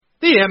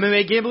The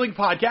MMA Gambling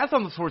Podcast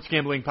on the Sports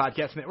Gambling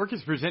Podcast Network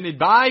is presented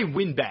by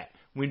WynnBET.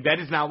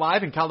 WynnBET is now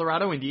live in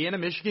Colorado, Indiana,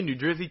 Michigan, New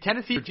Jersey,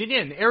 Tennessee,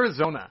 Virginia, and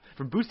Arizona.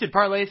 From boosted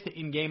parlays to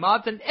in-game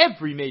odds on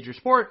every major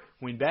sport,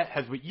 WynnBET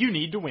has what you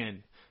need to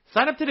win.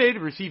 Sign up today to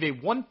receive a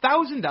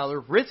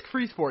 $1,000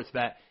 risk-free sports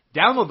bet.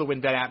 Download the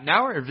WynnBET app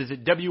now or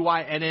visit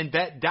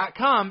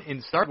WYNNBet.com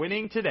and start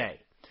winning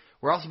today.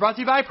 We're also brought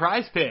to you by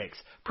PrizePicks.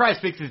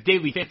 PrizePicks is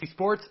daily fantasy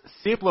sports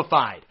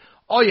simplified.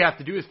 All you have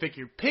to do is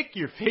pick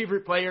your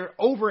favorite player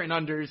over and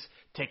unders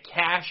to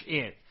cash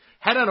in.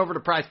 Head on over to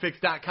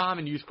prizepicks.com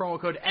and use promo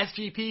code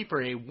SGP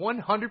for a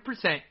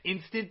 100%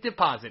 instant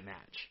deposit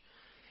match.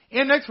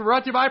 And next, we're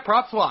brought to you by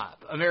PropSwap,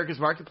 America's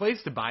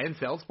marketplace to buy and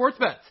sell sports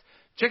bets.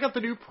 Check out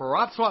the new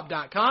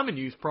PropSwap.com and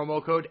use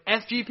promo code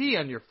SGP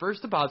on your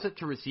first deposit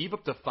to receive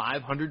up to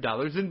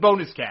 $500 in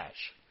bonus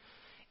cash.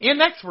 And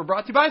next, we're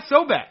brought to you by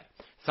SoBet.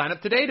 Sign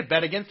up today to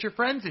bet against your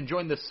friends and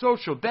join the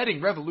social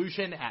betting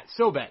revolution at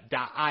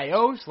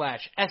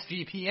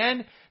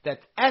SoBet.io/SGPN.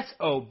 That's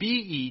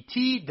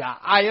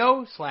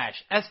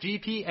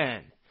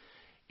SOBET.io/SGPN.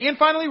 And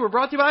finally, we're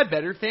brought to you by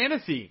Better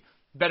Fantasy.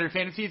 Better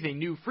Fantasy is a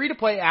new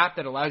free-to-play app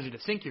that allows you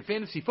to sync your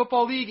fantasy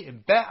football league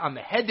and bet on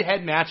the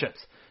head-to-head matchups.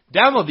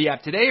 Download the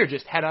app today or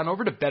just head on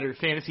over to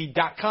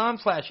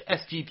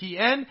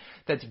betterfantasy.com/SGPN.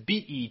 That's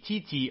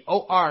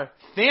BETTOR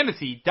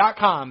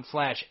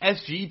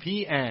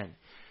fantasy.com/SGPN.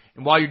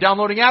 And while you're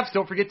downloading apps,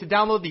 don't forget to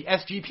download the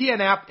SGPN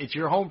app. It's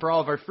your home for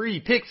all of our free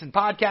picks and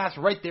podcasts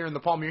right there in the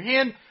palm of your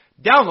hand.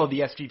 Download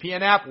the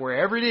SGPN app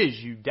wherever it is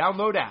you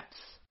download apps.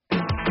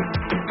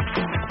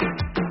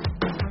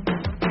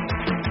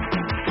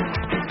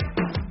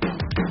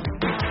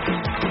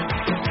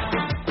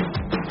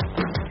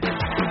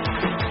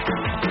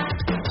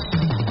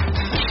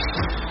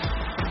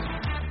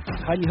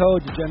 Howdy ho,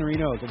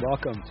 DeGenerinos, and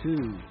welcome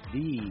to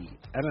the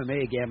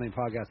MMA Gambling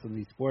Podcast on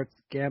the Sports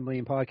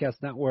Gambling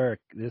Podcast Network.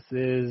 This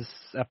is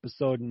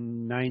episode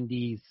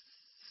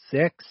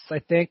 96, I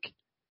think.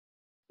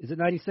 Is it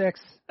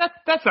 96?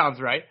 That sounds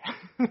right.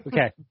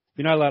 Okay,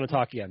 you're not allowed to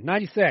talk again.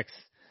 96.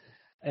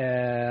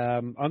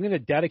 I'm going to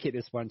dedicate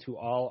this one to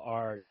all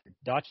our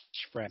Dutch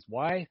friends.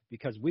 Why?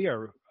 Because we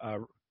are, I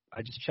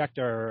just checked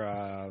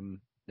our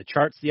the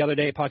charts the other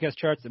day, podcast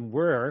charts, and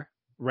we're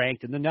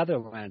ranked in the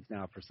Netherlands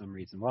now for some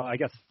reason. Well, I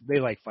guess they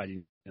like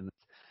fighting. And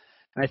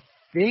I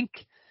think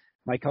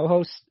my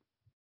co-host,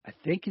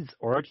 his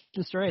origin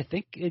story, I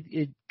think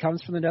it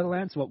comes from the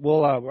Netherlands.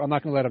 We'll I'm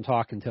not going to let him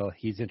talk until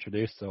he's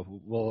introduced, so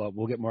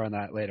we'll get more on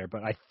that later.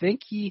 But I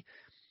think he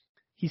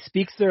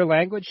speaks their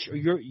language, or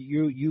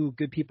you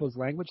good people's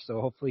language.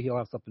 So hopefully he'll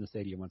have something to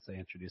say to you once I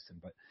introduce him.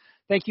 But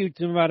thank you,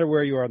 no matter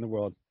where you are in the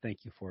world.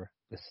 Thank you for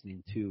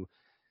listening to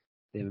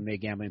the MMA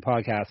Gambling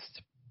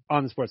Podcast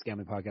on the Sports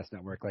Gambling Podcast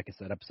Network. Like I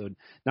said, episode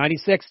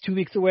 96, 2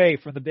 weeks away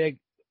for the big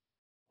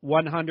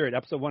 100.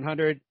 Episode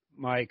 100,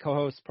 my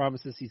co-host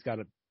promises he's got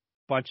a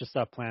bunch of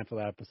stuff planned for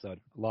that episode.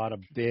 A lot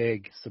of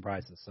big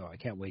surprises, so I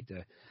can't wait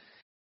to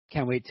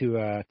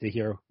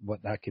hear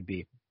what that could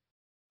be.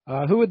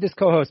 Who would this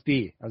co-host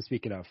be? I'm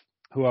speaking of,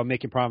 who I'm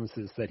making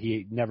promises that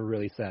he never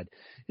really said.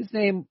 His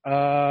name,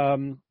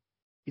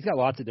 he's got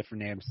lots of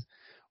different names.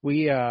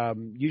 We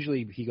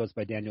usually he goes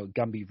by Daniel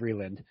Gumby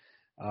Vreeland.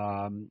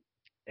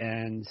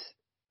 And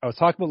I was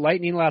talking about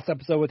lightning last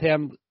episode with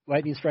him,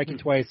 lightning striking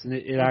twice, and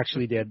it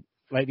actually did.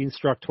 Lightning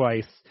struck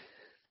twice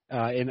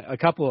in a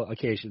couple of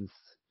occasions.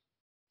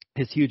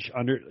 His huge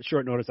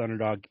short notice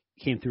underdog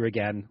came through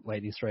again,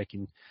 lightning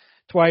striking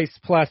twice.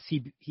 Plus,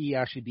 he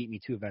actually beat me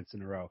 2 events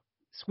in a row.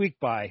 Squeaked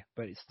by,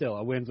 but still,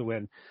 a win's a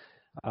win.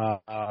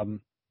 So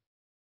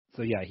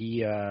yeah,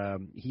 he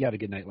had a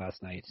good night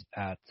last night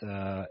at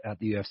the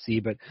UFC.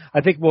 But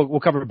I think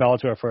we'll cover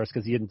Bellator first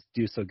because he didn't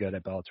do so good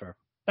at Bellator.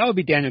 That would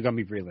be Daniel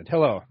Gumby Vreeland.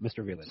 Hello,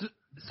 Mr. Vreeland.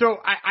 So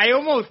I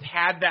almost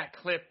had that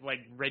clip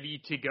ready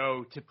to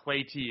go to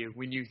play to you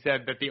when you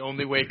said that the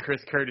only way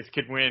Chris Curtis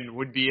could win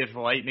would be if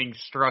lightning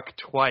struck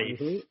twice.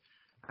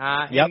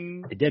 Mm-hmm. Yep,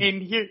 it did.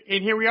 And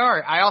here we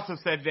are. I also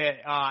said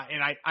that,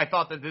 and I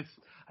thought that this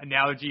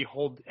analogy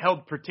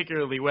held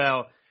particularly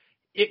well.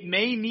 It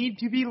may need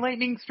to be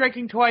lightning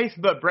striking twice,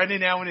 but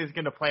Brendan Allen is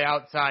going to play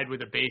outside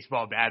with a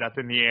baseball bat up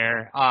in the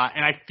air,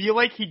 and I feel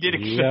like he did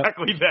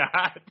exactly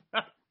that.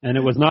 And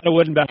it was not a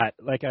wooden bat.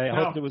 Like I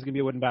hoped it was going to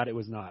be a wooden bat. It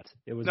was not.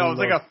 It was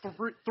like a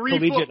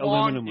 3 foot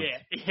long, aluminum.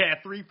 Yeah,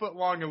 3 foot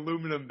long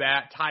aluminum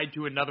bat tied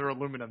to another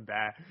aluminum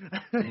bat.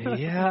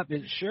 Yeah,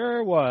 it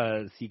sure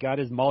was. He got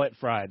his mullet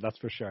fried. That's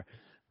for sure.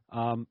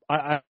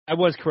 I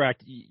was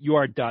correct. You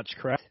are Dutch,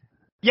 correct?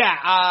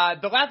 Yeah.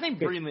 The last name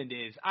Vreeland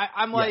is.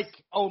 I'm yes.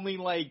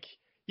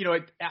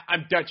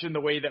 I'm Dutch in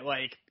the way that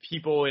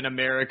people in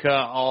America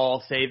all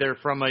say they're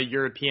from a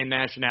European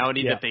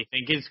nationality that they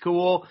think is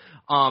cool.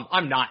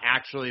 I'm not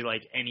actually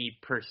any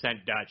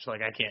percent Dutch. I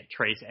can't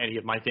trace any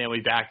of my family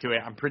back to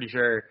it. I'm pretty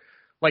sure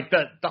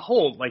the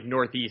whole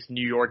Northeast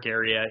New York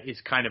area is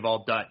kind of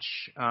all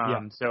Dutch.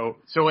 So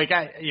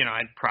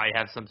I'd probably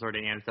have some sort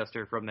of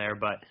ancestor from there,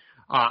 but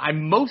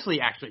I'm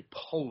mostly actually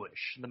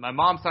Polish. My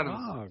mom's side of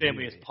the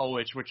family is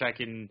Polish, which I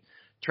can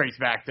trace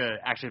back to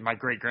actually my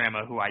great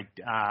grandma, who I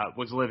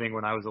was living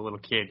when I was a little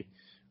kid,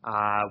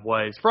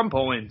 was from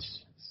Poland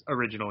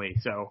originally.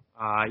 So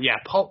yeah,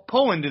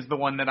 Poland is the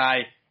one that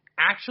I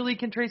actually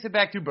can trace it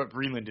back to, but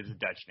Vreeland is a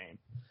Dutch name.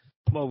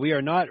 Well, we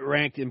are not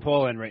ranked in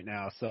Poland right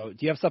now. So do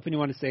you have something you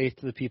want to say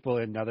to the people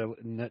in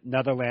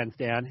Netherlands,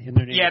 Dan, in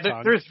their native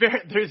tongue?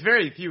 There's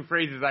very few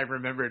phrases I've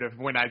remembered of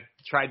when I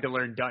tried to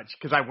learn Dutch,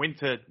 because I went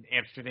to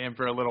Amsterdam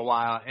for a little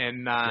while,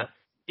 and I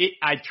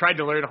tried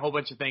to learn a whole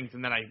bunch of things,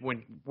 and then I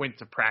went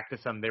to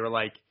practice them.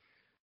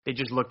 They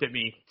just looked at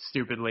me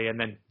stupidly and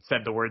then said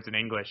the words in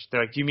English.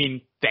 They're like, "Do you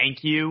mean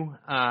thank you?"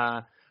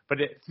 But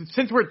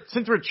since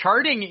we're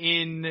charting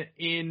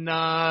in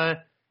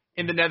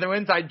the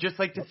Netherlands, I'd just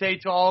like to say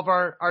to all of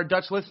our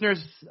Dutch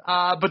listeners,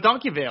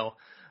 bedankjewel,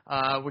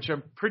 which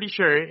I'm pretty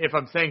sure, if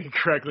I'm saying it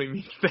correctly,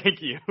 means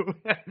thank you.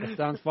 It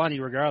sounds funny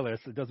regardless.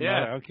 It doesn't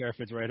matter. I don't care if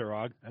it's right or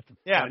wrong. That's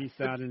a funny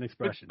sound and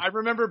expression. I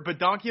remember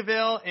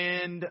bedankjewel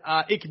and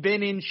ik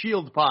ben in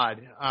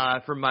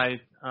Shieldpod from my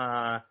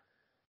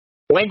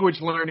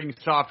language learning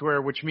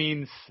software, which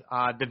means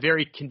the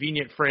very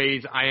convenient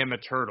phrase, I am a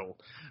turtle.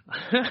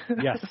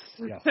 Yes,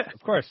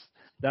 of course.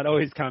 That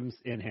always comes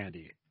in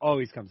handy.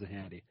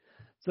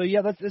 So,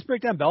 yeah, let's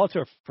break down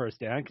Bellator first,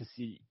 Dan, because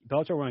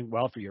Bellator went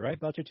well for you, right?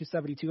 Bellator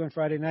 272 on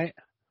Friday night?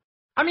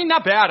 I mean,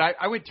 not bad.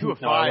 I went 2 of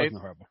 5. No, it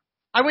wasn't horrible.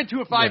 I went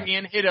 2 of 5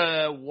 and hit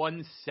a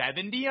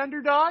 170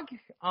 underdog.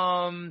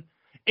 And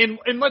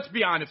let's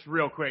be honest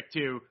real quick,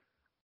 too.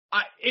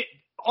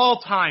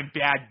 All-time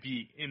bad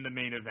beat in the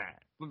main event,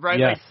 right?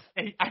 Yes.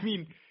 Like, I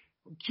mean,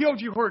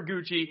 Kyoji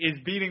Horiguchi is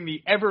beating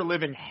the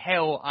ever-living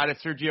hell out of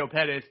Sergio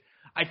Pettis.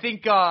 I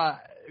think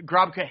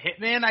Grobka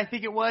Hitman,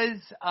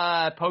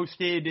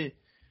 posted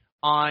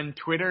on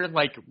Twitter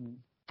like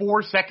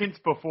 4 seconds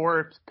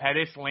before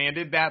Pettis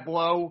landed that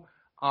blow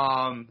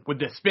with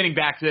the spinning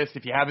back fist.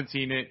 If you haven't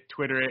seen it,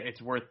 Twitter it.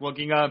 It's worth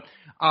looking up.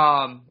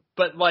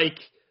 But like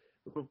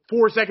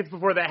 4 seconds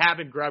before that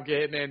happened, Grobka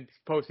Hitman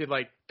posted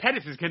like,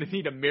 Pettis is going to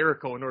need a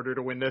miracle in order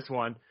to win this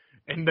one.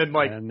 And then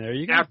and there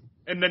you go.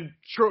 And then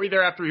shortly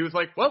thereafter, he was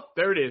like, well,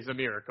 there it is, a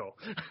miracle.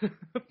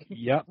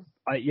 Yep.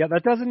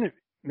 That doesn't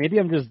 – maybe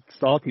I'm just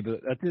salty,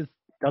 but that just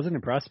doesn't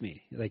impress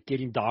me. Like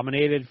getting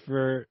dominated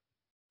for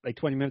like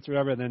 20 minutes or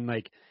whatever, and then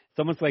like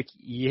someone's like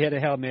you hit a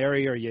Hail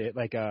Mary or you hit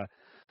like a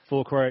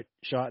full court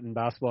shot in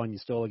basketball and you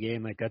stole a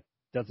game, like that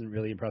doesn't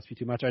really impress me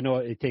too much. I know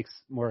it takes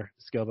more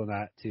skill than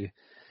that to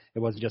 – it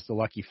wasn't just a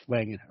lucky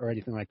fling or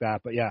anything like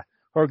that. But yeah,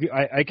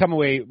 I come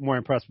away more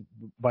impressed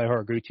by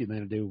Horiguchi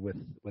than I do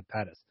with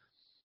Pettis.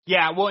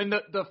 Yeah, well, and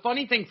the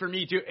funny thing for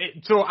me, too,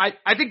 so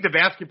I think the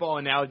basketball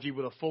analogy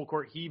with a full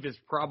court heave is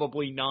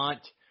probably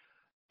not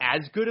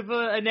as good of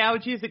an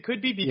analogy as it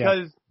could be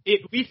because at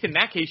least in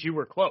that case you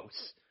were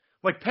close.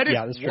 Like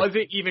Pettis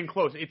wasn't even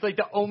close. It's like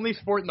the only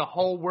sport in the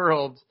whole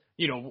world,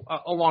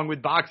 along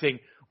with boxing,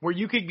 where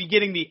you could be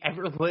getting the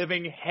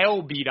ever-living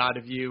hell beat out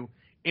of you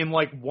in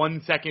like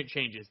 1 second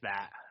changes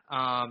that.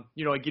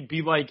 It could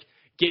be like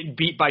getting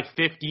beat by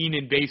 15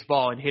 in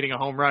baseball and hitting a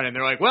home run, and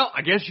they're like, well,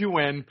 I guess you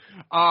win.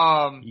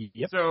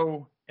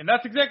 So, and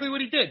that's exactly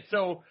what he did.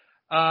 So,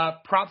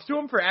 props to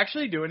him for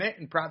actually doing it,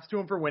 and props to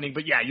him for winning.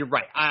 But yeah, you're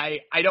right.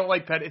 I don't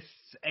like Pettis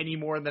any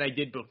more than I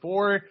did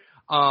before.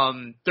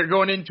 They're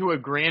going into a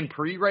Grand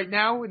Prix right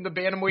now in the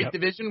bantamweight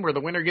division where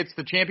the winner gets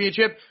the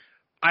championship.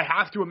 I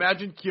have to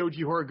imagine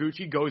Kyoji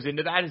Horiguchi goes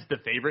into that as the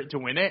favorite to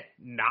win it,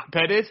 not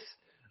Pettis.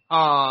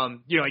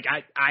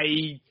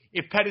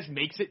 If Pettis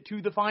makes it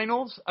to the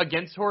finals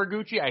against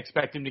Horiguchi, I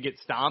expect him to get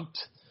stomped.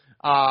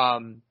 But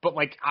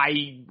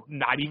I'm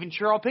not even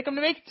sure I'll pick him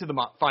to make it to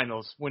the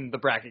finals when the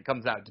bracket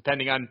comes out,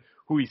 depending on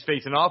who he's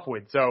facing off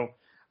with. So,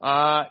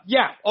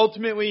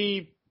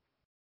 ultimately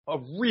a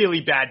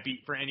really bad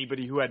beat for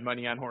anybody who had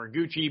money on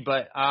Horiguchi.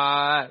 But,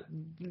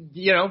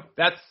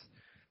 that's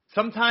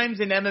sometimes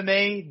in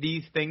MMA,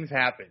 these things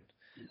happen.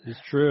 It's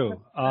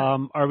true.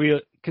 Are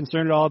we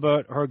concerned at all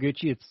about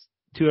Horiguchi? It's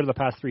 2 out of the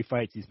past 3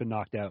 fights he's been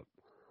knocked out.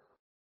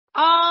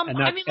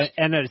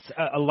 And it's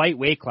a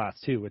lightweight class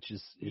too, which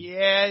is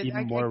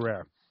even more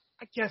rare.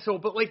 I guess so,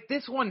 but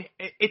this one,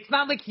 it's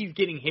not like he's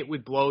getting hit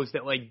with blows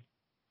that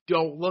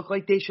don't look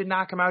like they should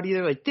knock him out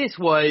either. This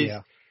was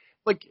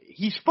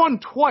he spun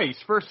twice,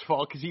 first of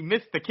all, because he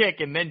missed the kick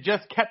and then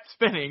just kept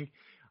spinning.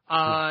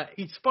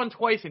 He spun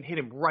twice and hit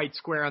him right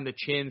square on the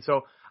chin.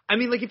 So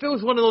if it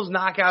was one of those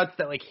knockouts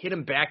that hit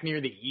him back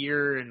near the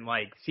ear and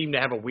seemed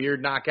to have a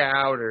weird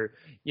knockout, or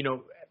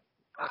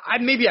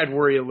maybe I'd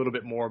worry a little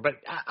bit more, but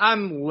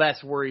I'm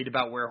less worried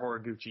about where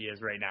Horiguchi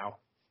is right now.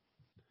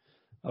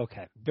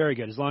 Okay, very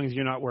good. As long as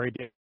you're not worried,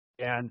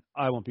 and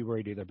I won't be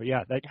worried either. But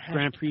yeah, that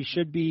Grand Prix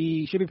should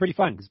be pretty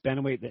fun because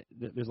bantamweight,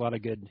 there's a lot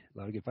of good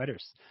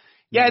fighters.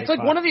 Yeah, it's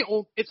one of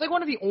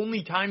the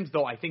only times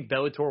though I think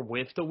Bellator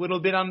whiffed a little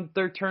bit on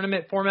their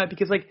tournament format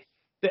because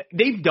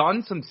they've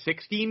done some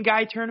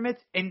 16-guy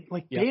tournaments and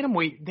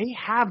bantamweight, they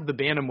have the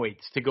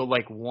bantamweights to go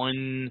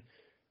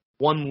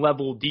one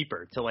level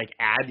deeper to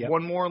add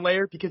one more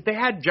layer because they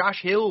had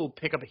Josh Hill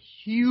pick up a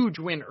huge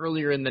win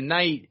earlier in the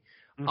night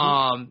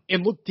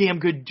and look damn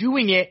good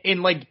doing it.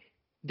 And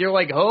they're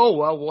like, oh,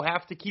 well, we'll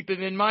have to keep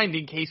it in mind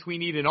in case we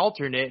need an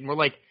alternate. And we're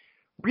like,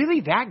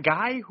 really, that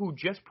guy who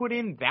just put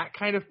in that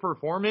kind of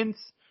performance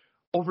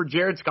over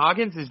Jared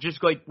Scoggins is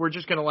just like, we're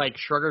just going to like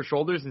shrug our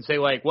shoulders and say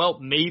like, well,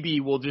 maybe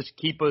we'll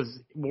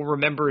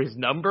remember his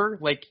number.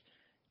 Like,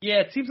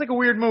 yeah, it seems like a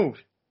weird move.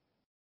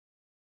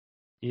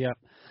 Yeah.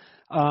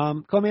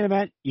 Co-main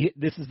event,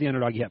 this is the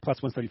underdog. You have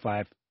plus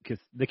 135 because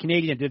the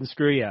Canadian didn't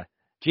screw you.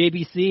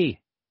 JBC,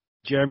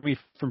 Jeremy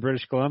from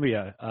British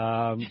Columbia,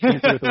 came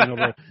through with a win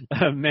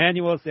over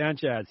Manuel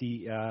Sanchez.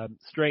 He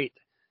straight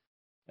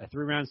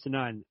 3 rounds to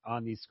none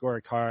on the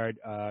scorecard,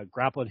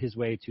 grappled his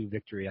way to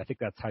victory. I think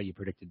that's how you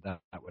predicted that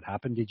would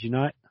happen. Did you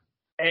not?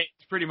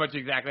 It's pretty much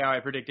exactly how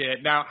I predicted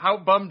it. Now, how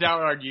bummed out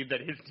are you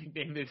that his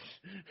nickname is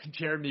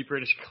Jeremy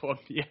British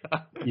Columbia?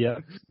 Yeah,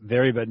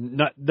 very bad.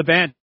 Not the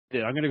Bandit.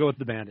 I'm going to go with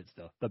the Bandit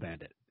still. The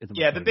Bandit.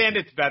 Yeah, the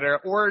Bandit's better.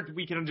 Or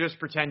we can just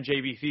pretend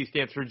JBC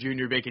stands for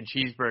Junior Bacon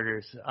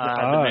Cheeseburgers.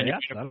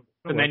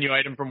 The menu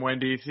item from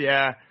Wendy's.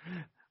 Yeah.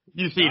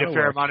 You see a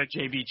fair amount of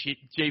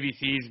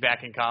JBCs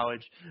back in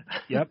college.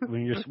 Yep.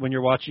 When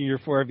you're watching your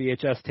 4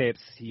 VHS tapes,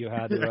 you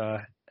had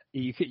to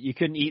you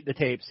couldn't eat the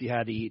tapes. You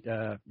had to eat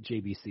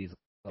JBCs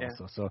also.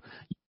 Yeah. So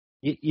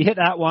you hit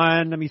that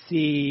one. Let me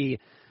see.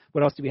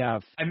 What else do we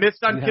have? I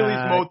missed on Achilles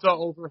Mota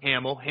over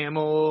Hamill.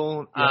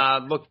 Hamill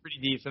looked pretty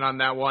decent on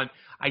that one.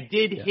 I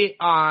did hit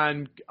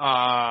on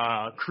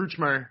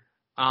Kruchmer,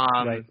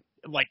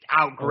 like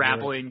out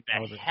grappling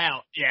the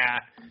hell.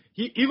 Yeah,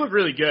 he looked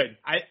really good.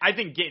 I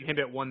think getting him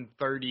at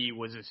 130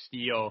 was a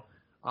steal.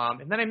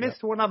 And then I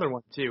missed one other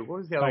one too. What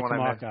was the other one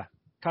I missed?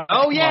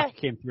 Kamaka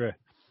came through.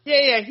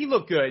 Yeah, he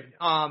looked good.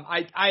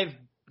 I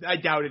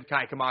doubted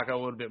Kai Kamaka a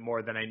little bit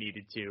more than I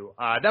needed to.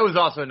 That was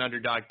also an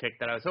underdog pick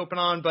that I was hoping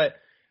on, but.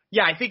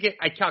 Yeah, I think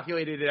I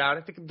calculated it out.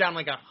 I think I'm down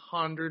like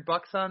 $100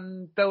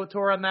 on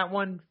Bellator on that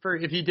one for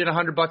if you did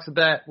 $100 a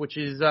bet, which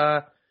is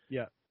not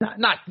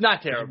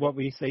terrible. What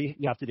we say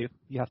you have to do.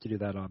 You have to do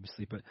that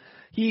obviously, but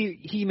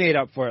he made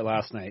up for it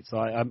last night. So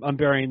I'm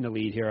burying the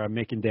lead here. I'm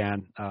making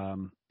Dan. Yeah,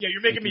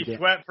 you're making me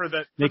sweat for the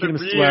him real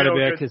sweat a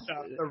bit good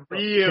stuff. The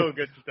real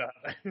good stuff.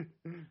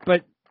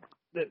 But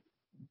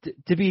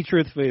to be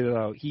truthful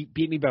though, he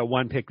beat me by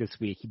 1 pick this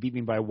week. He beat me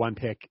by 1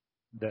 pick.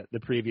 The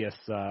previous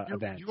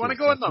event. You want to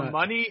go in the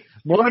money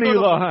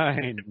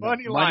line?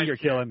 Money line. You're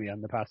killing me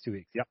on the past 2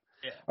 weeks. Yep.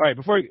 Yeah. All right.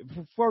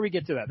 Before we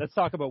get to that, let's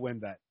talk about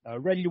WynnBET.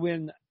 Ready to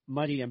win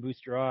money and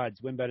boost your odds.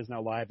 WynnBET is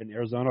now live in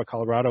Arizona,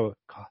 Colorado,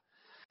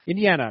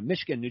 Indiana,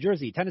 Michigan, New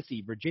Jersey,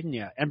 Tennessee,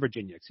 Virginia.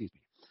 Excuse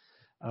me.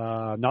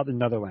 Not the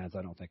Netherlands,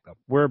 I don't think though.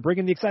 We're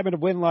bringing the excitement of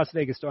Wynn Las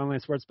Vegas to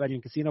online sports betting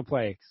and casino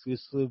play.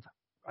 Exclusive.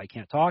 I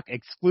can't talk.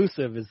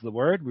 Exclusive is the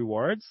word.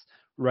 Rewards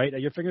right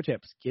at your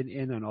fingertips. Get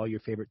in on all your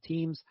favorite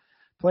teams.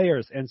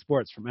 Players and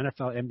sports from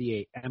NFL,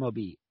 NBA,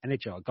 MLB,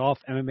 NHL, golf,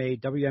 MMA,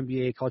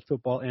 WNBA, college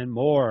football, and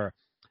more.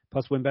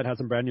 Plus, WynnBET has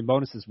some brand new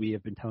bonuses we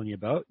have been telling you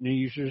about. New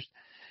users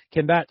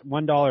can bet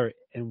 $1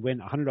 and win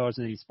 $100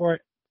 in any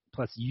sport.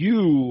 Plus,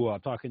 I'm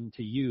talking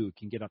to you,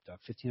 can get up to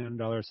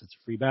 $1,500. It's a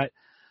free bet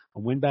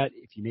on WynnBET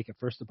if you make a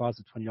first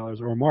deposit of $20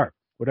 or more.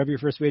 Whatever your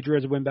first wager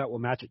is, WynnBET will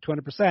match it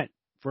 200%.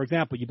 For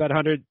example, you bet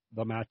 $100,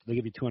 they'll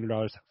give you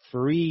 $200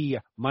 free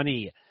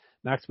money.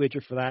 Max wager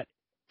for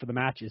the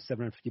match is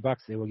 $750.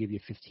 They will give you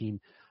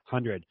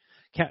 $1,500.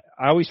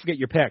 I always forget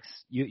your picks.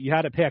 You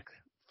had a pick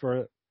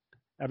for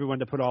everyone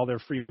to put all their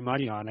free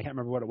money on. I can't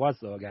remember what it was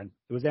though. Again,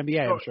 it was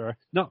NBA. I'm sure.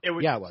 No, it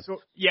was.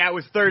 It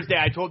was Thursday.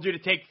 I told you to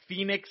take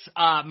Phoenix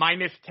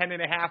minus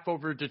 10.5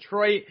 over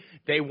Detroit.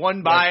 They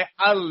won by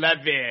 11.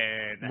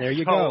 There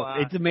you go.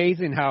 It's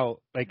amazing how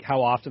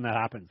often that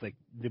happens. Like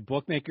the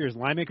bookmakers,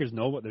 line makers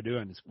know what they're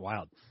doing. It's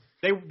wild.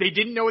 They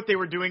didn't know what they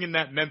were doing in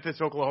that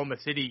Memphis-Oklahoma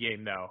City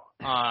game, though,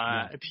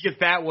 because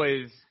that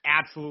was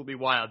absolutely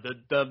wild.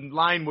 The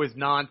line was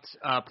not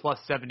plus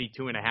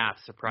 72.5,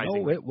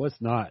 surprisingly. No, it was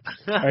not.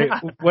 All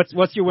right,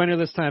 what's your winner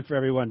this time for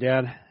everyone,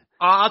 Dan?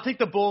 I'll take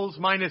the Bulls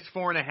minus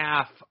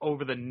 4.5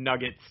 over the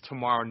Nuggets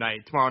tomorrow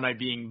night. Tomorrow night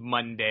being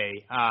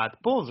Monday. The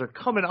Bulls are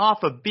coming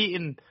off of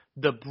beating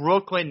the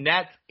Brooklyn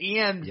Nets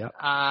and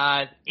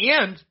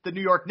the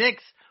New York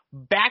Knicks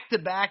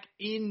back-to-back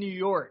in New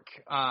York.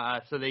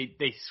 So they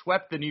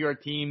swept the New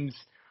York teams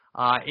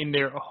in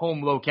their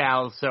home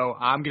locales. So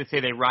I'm going to say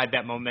they ride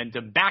that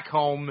momentum back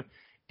home,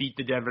 beat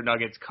the Denver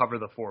Nuggets, cover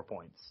the 4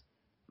 points.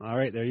 All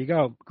right, there you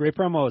go. Great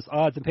promos.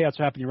 Odds and payouts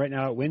are happening right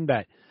now at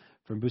WynnBET.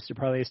 From boosted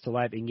parlays to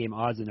live in-game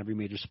odds in every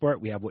major sport,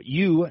 we have what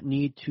you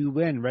need to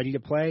win. Ready to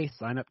play?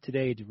 Sign up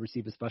today to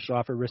receive a special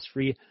offer,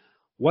 risk-free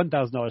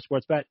 $1,000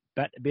 sports bet.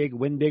 Bet big,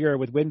 win bigger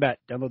with WynnBET.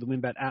 Download the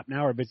WynnBET app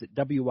now or visit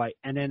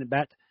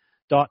wynnbet.com.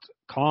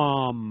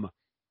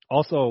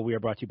 Also, we are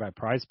brought to you by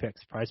Prize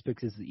Picks. Prize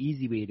Picks is the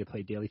easy way to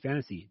play daily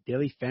fantasy.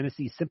 Daily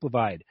fantasy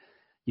simplified.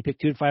 You pick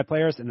 2 to 5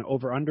 players and an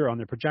over-under on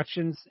their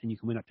projections, and you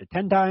can win up to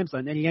 10 times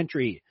on any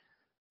entry.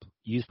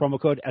 Use promo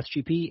code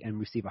SGP and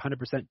receive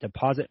 100%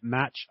 deposit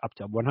match up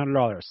to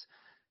 $100.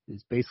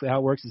 It's basically how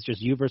it works. It's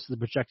just you versus the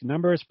projected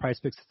numbers. Prize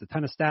Picks has a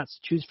ton of stats to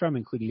choose from,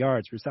 including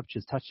yards,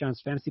 receptions,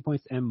 touchdowns, fantasy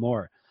points, and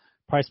more.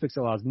 PrizePicks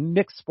allows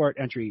mixed sport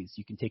entries.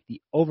 You can take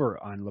the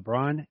over on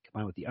LeBron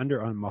combined with the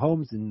under on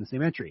Mahomes in the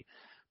same entry.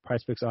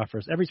 PrizePicks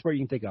offers every sport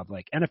you can think of,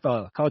 like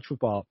NFL, college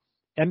football,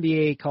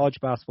 NBA, college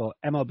basketball,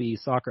 MLB,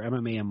 soccer,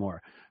 MMA, and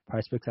more.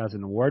 PrizePicks has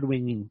an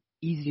award-winning,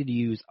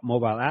 easy-to-use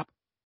mobile app,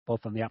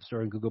 both on the App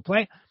Store and Google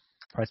Play.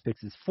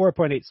 PrizePicks is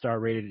 4.8 star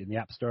rated in the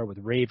App Store with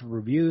rave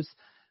reviews.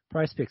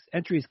 PrizePicks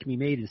entries can be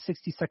made in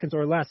 60 seconds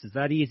or less. It's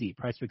that easy.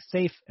 PrizePicks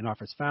safe and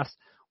offers fast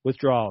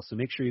withdrawals. So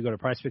make sure you go to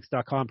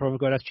PrizePicks.com, promo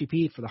code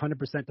SGP for the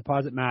 100%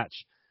 deposit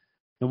match.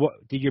 Now,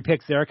 did your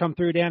picks there come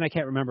through, Dan? I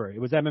can't remember. It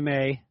was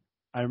MMA.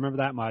 I remember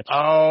that much.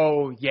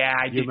 Oh, yeah.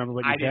 I do you remember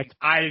what you picked?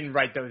 I didn't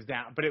write those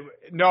down. But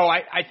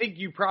I think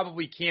you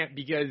probably can't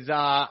because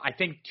I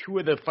think two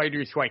of the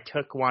fighters who I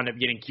took wound up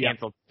getting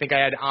canceled. I think I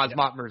had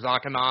Azmat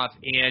Mirzakhanov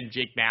and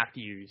Jake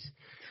Matthews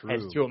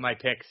as two of my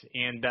picks,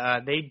 and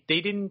they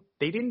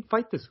didn't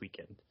fight this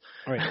weekend.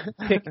 All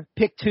right,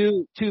 pick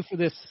two for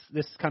this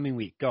coming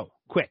week. Go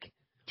quick.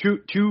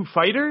 Two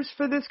fighters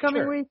for this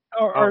coming week,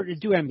 or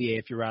do NBA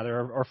if you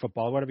rather, or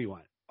football, whatever you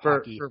want.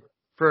 Hockey.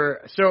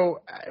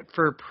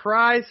 For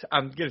prize,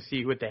 I'm gonna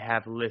see what they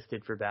have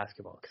listed for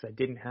basketball because I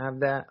didn't have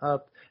that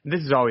up. And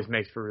this always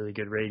makes for really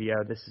good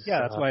radio. That's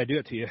why I do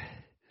it to you.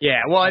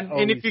 Yeah, well,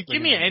 and if you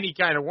give me any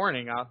kind of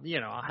warning, I'll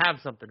have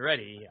something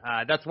ready.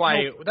 That's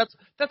why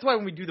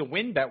when we do the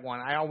WinBet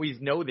one, I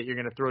always know that you're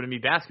gonna throw to me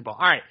basketball.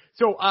 All right,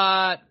 so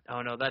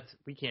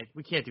we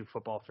can't do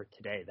football for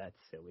today. That's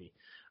silly.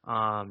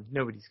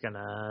 Nobody's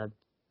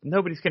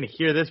gonna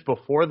hear this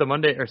before the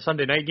Monday or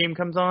Sunday night game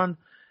comes on.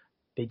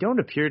 They don't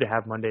appear to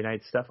have Monday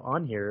night stuff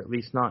on here, at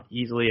least not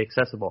easily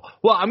accessible.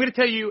 Well, I'm going to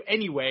tell you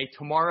anyway,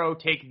 tomorrow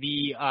take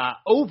the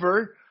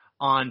over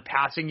on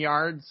passing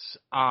yards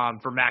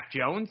for Mac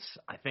Jones.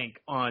 I think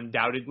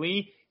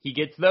undoubtedly he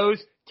gets those.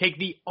 Take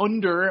the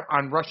under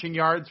on rushing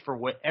yards for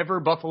whatever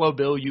Buffalo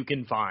Bill you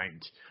can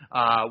find.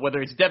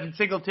 Whether it's Devin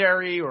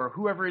Singletary or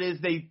whoever it is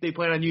they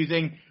plan on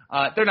using,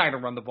 they're not going to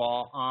run the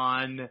ball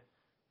on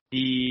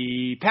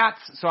the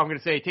Pats, so I'm going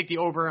to say take the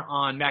over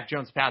on Mac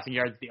Jones passing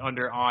yards, the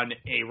under on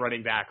a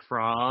running back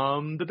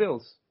from the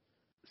Bills.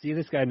 See,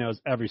 this guy knows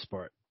every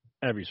sport.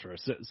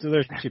 So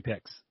there's your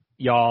picks.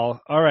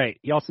 Y'all. All right.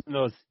 He also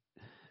knows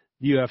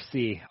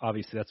UFC,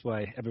 obviously. That's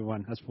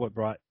what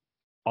brought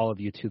all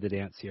of you to the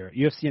dance here.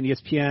 UFC and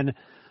ESPN,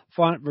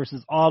 Font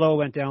versus Aldo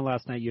went down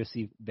last night.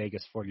 UFC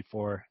Vegas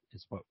 44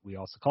 is what we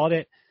also called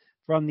it.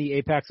 From the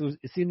Apex,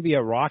 it seemed to be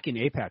a rocking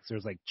Apex. There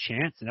was like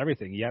chants and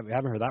everything. We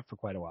haven't heard that for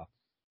quite a while.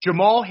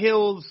 Jamal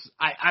Hills,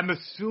 I'm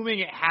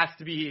assuming it has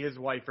to be his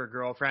wife or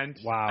girlfriend.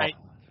 Wow.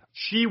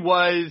 She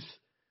was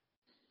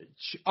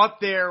up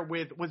there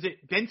with, was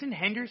it Benson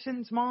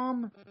Henderson's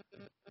mom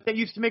that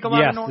used to make a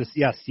lot of noise?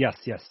 Yes.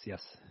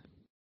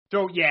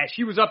 So, yeah,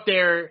 she was up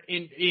there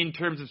in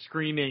terms of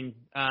screaming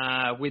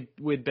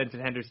with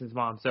Benson Henderson's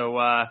mom. So,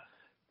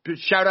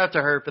 shout out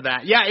to her for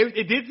that. Yeah,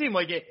 it did seem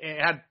like it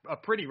had a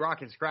pretty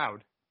raucous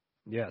crowd.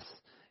 Yes.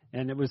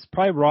 And it was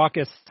probably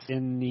raucous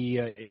in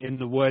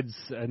the woods,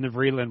 in the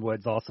Vreeland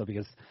woods also,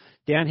 because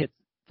Dan hit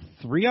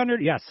 300.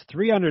 Yes,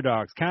 3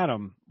 underdogs. Count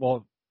them.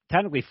 Well,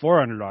 technically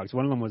 4 underdogs.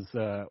 One of them was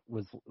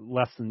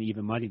less than the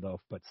even money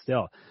though, but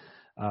still,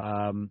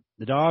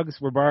 the dogs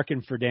were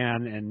barking for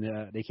Dan,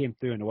 and they came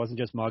through. And it wasn't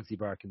just Muggsy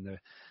barking.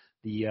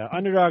 The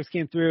underdogs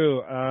came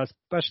through,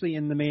 especially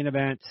in the main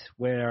event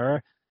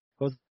where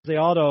Jose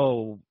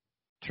Aldo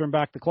turned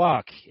back the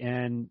clock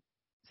and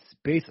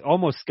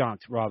almost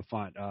skunked Rob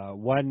Font.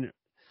 One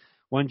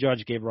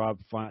judge gave Rob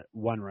Font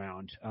 1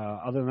 round.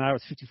 Other than that, it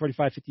was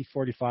 50-45,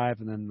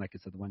 50-45, and then, like I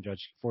said, the one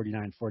judge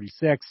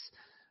 49-46.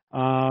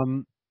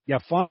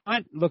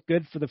 Font looked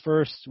good for the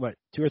first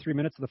 2 or 3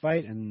 minutes of the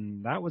fight,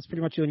 and that was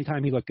pretty much the only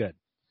time he looked good.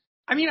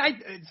 I mean,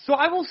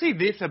 I will say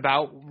this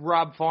about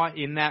Rob Font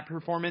in that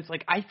performance.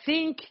 Like, I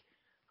think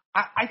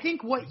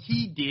what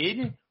he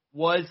did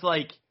was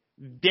like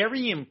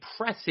very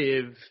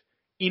impressive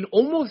in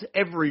almost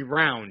every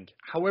round.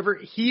 However,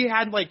 he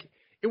had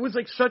it was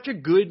such a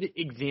good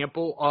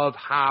example of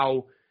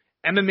how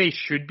MMA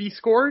should be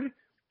scored,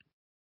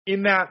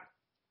 in that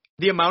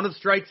the amount of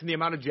strikes and the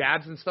amount of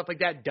jabs and stuff like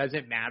that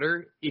doesn't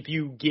matter if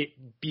you get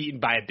beaten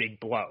by a big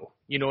blow.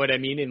 You know what I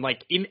mean? And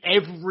in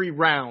every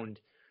round,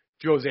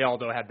 Jose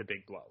Aldo had the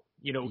big blow.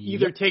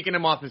 Either taking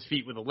him off his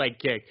feet with a leg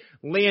kick,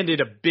 landed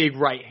a big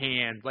right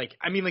hand.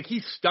 He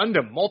stunned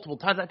him multiple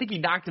times. I think he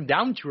knocked him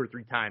down 2 or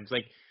 3 times.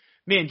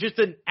 Man, just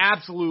an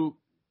absolute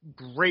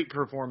great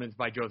performance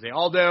by Jose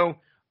Aldo.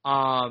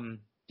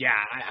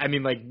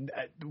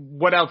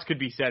 What else could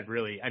be said,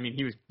 really? I mean,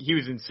 he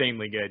was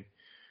insanely good.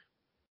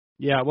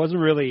 Yeah, it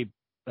wasn't really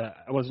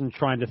I wasn't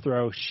trying to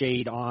throw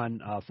shade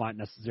on Font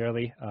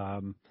necessarily.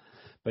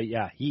 But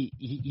yeah,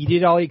 he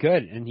did all he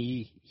could, and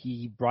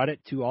he brought it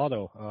to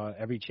Aldo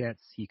every chance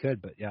he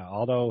could. But yeah,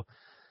 Aldo,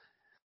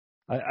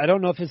 I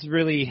don't know if it's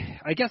really,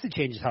 I guess it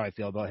changes how I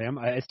feel about him.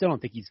 I still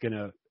don't think he's going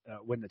to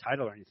win the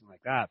title or anything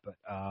like that. But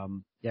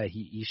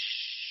he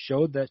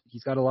showed that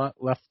he's got a lot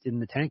left in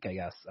the tank, I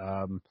guess.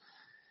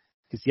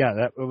 Because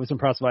that was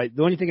impressive.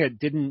 The only thing that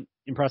didn't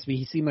impress me,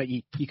 he seemed like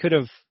he could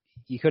have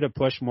he could have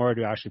pushed more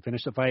to actually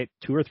finish the fight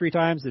 2 or 3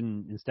 times,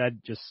 and instead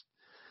just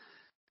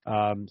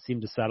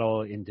seemed to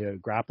settle into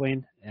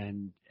grappling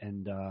and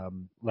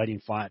letting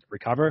Font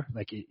recover.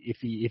 Like if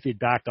he'd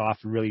backed off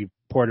and really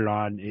poured it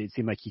on, it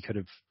seemed like he could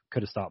have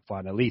stopped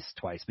Font at least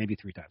twice, maybe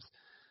 3 times.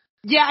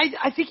 Yeah,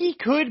 I think he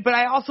could, but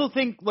I also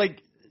think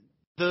like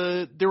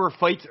there were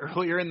fights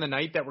earlier in the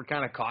night that were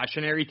kind of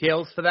cautionary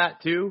tales for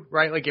that too,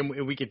 right? Like,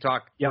 and we could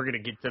talk. Yep. We're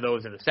gonna get to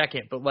those in a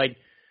second, but like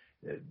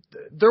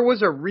there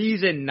was a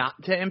reason not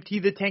to empty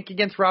the tank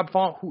against Rob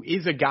Font, who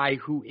is a guy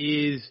who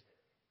is,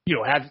 you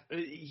know,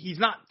 he's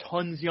not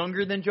tons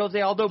younger than Jose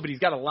Aldo, but he's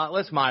got a lot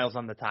less miles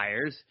on the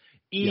tires,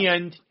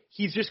 and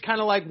he's just kind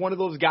of like one of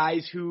those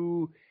guys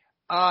who,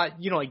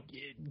 you know, like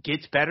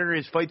gets better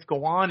as fights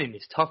go on and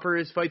is tougher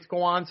as fights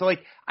go on. So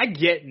like, I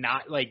get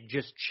not like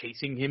just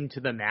chasing him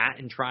to the mat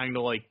and trying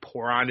to like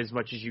pour on as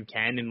much as you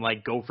can and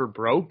like go for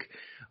broke.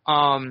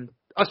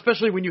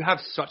 Especially when you have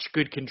such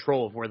good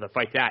control of where the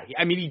fight's at.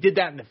 I mean, he did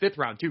that in the 5th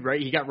round too,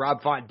 right? He got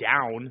Rob Font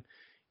down,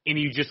 and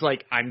he just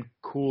like, I'm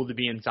cool to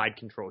be in side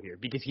control here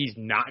because he's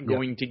not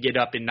going to get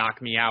up and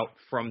knock me out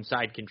from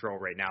side control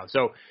right now.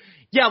 So,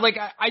 yeah, like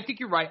I think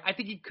you're right. I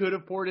think he could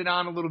have poured it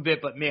on a little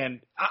bit, but man,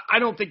 I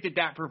don't think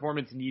that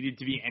performance needed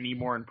to be any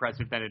more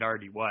impressive than it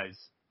already was.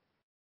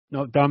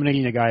 No,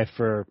 dominating a guy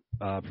for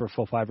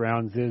full 5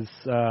 rounds is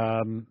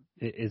an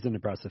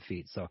impressive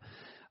feat. So.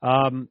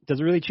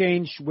 Does it really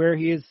change where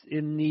he is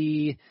in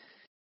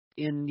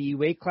the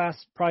weight class?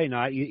 Probably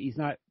not. He's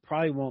not.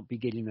 Probably won't be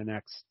getting the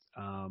next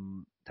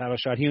title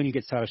shot. He only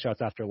gets title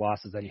shots after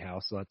losses anyhow,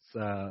 so that's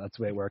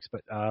the way it works.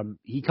 But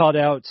he called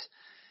out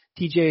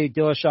TJ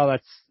Dillashaw.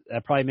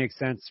 That probably makes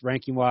sense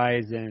ranking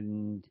wise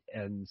and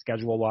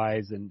schedule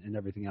wise and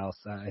everything else.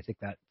 I think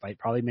that fight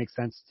probably makes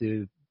sense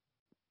to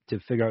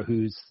figure out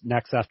who's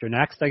next after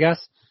next, I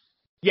guess.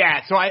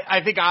 Yeah, so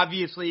I think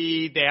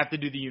obviously they have to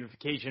do the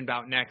unification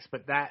bout next,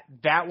 but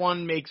that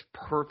one makes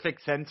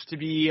perfect sense to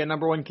be a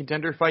number 1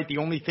 contender fight. The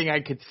only thing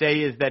I could say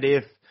is that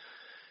if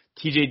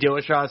TJ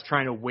Dillashaw is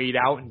trying to wait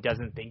out and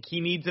doesn't think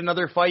he needs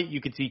another fight, you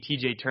could see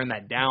TJ turn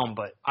that down,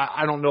 but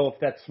I don't know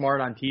if that's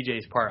smart on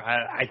TJ's part.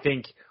 I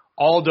think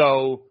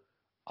Aldo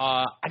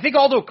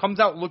comes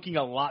out looking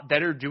a lot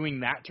better doing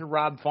that to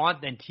Rob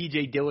Font than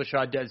TJ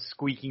Dillashaw does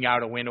squeaking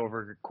out a win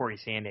over Corey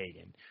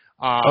Sandhagen.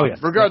 Yes.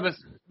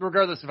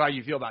 Regardless of how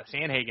you feel about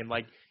Sandhagen,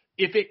 like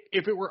if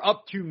it were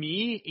up to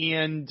me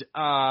and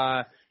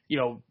you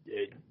know,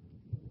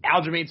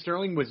 Aljamain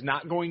Sterling was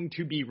not going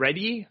to be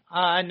ready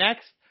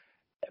next,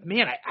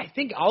 man, I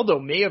think Aldo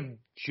may have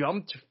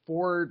jumped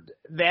for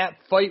that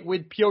fight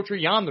with Petr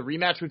Yan, the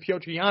rematch with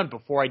Petr Yan,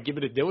 before I'd give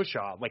it to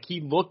Dillashaw. Like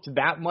he looked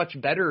that much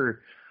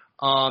better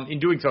in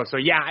doing so. So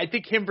yeah, I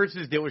think him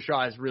versus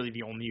Dillashaw is really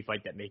the only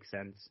fight that makes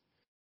sense.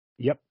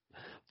 Yep,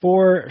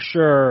 for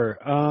sure.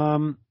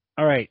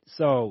 All right,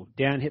 so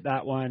Dan hit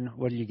that one.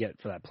 What did you get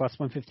for that? Plus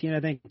 115,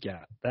 I think. Yeah,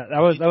 that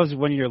was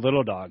one of your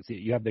little dogs.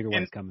 You have bigger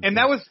ones coming. And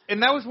that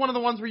was one of the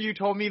ones where you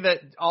told me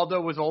that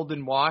Aldo was old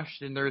and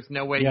washed, and there's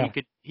no way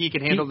he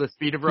could handle the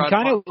speed of Rod. He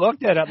kind of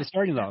looked at the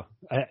starting though.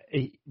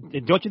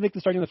 Don't you think the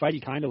starting of the fight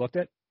he kind of looked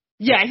at?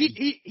 Yeah,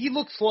 he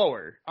looked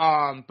slower.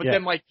 But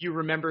then like you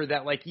remember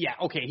that like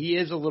he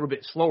is a little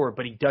bit slower,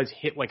 but he does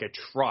hit like a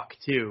truck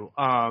too.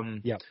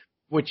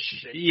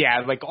 Which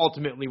like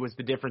ultimately was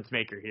the difference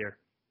maker here.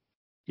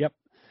 Yep,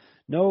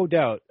 no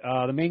doubt.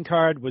 The main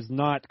card was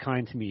not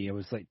kind to me. It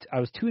was like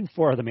I was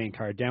 2-4 of the main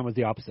card. Dan was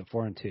the opposite,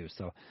 4-2.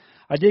 So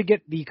I did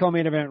get the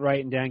co-main event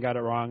right, and Dan got it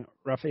wrong.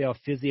 Rafael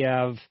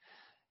Fiziev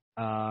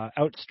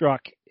outstruck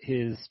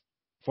his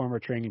former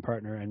training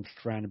partner and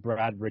friend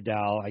Brad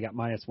Riddell. I got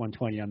minus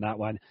 120 on that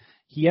one.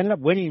 He ended up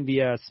winning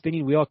via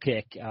spinning wheel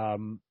kick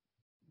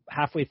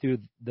halfway through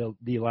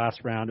the last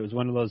round. It was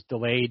one of those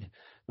delayed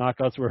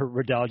knockouts where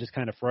Riddell just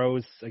kind of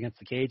froze against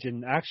the cage,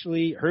 and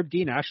actually Herb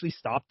Dean actually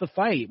stopped the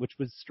fight, which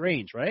was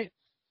strange, right?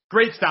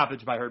 Great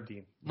stoppage by Herb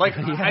Dean. Like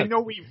I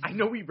know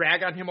we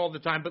rag on him all the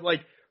time, but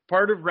like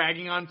part of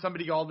ragging on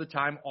somebody all the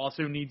time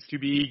also needs to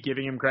be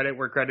giving him credit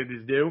where credit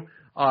is due.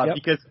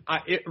 Because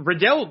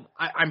Riddell,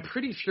 I'm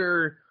pretty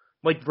sure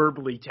like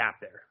verbally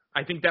tapped there.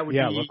 I think that would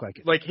be look like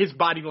it. Like his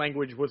body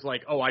language was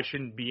like, oh, I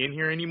shouldn't be in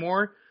here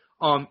anymore.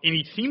 And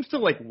he seems to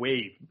like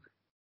wave.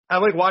 I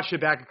like watched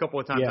it back a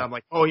couple of times. And I'm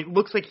like, oh, it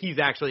looks like he's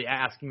actually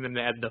asking them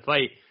to end the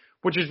fight,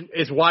 which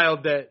is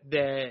wild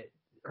that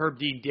Herb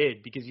Dean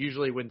did, because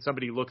usually when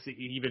somebody looks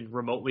even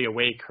remotely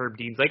awake, Herb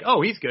Dean's like,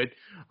 oh, he's good.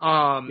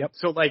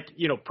 So like,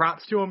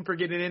 props to him for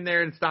getting in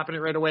there and stopping it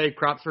right away.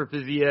 Props for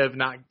Fiziev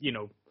not,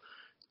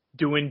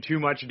 doing too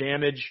much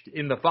damage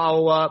in the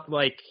follow up.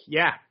 Like,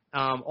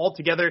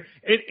 altogether.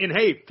 And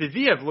hey,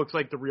 Fiziev looks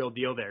like the real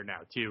deal there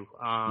now too.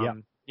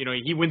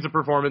 He wins a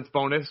performance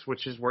bonus,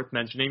 which is worth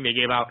mentioning. They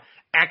gave out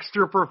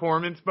extra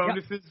performance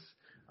bonuses,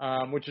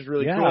 which is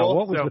really cool.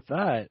 What was with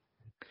that?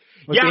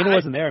 Dana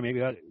wasn't there.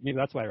 Maybe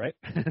that's why, right?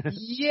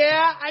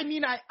 I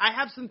mean, I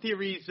have some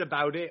theories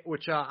about it,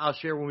 which I'll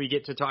share when we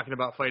get to talking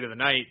about Fight of the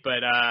Night.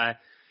 But, I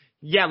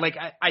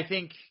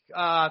think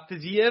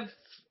Fiziev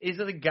is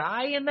a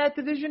guy in that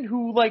division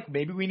who, like,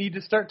 maybe we need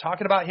to start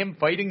talking about him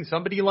fighting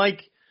somebody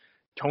like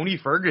Tony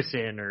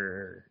Ferguson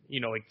or,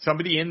 like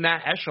somebody in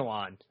that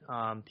echelon.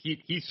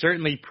 He's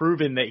certainly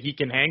proven that he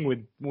can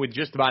hang with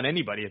just about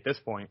anybody at this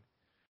point.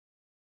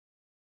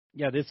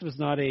 Yeah, this was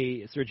not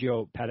a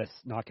Sergio Pettis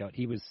knockout.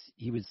 He was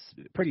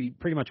pretty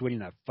much winning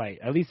that fight.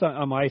 At least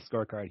on my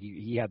scorecard,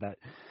 he had that.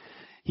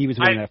 He was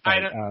winning that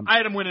fight. I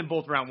had him winning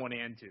both round 1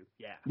 and 2.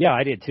 Yeah. Yeah,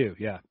 I did too.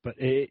 Yeah, but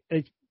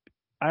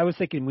I was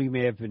thinking we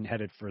may have been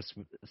headed for a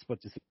split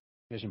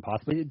decision,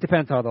 possibly. It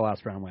depends how the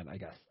last round went, I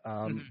guess.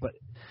 But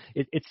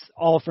it's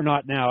all for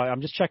naught now.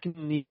 I'm just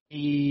checking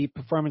the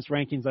performance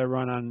rankings I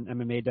run on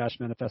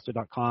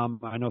MMA-manifesto.com.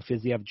 I know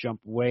Fiziev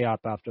jumped way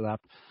up after that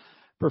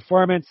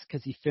performance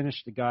because he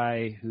finished the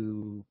guy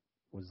who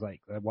was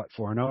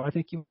 4-0, I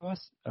think he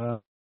was.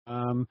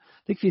 I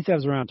think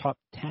Fiziev's around top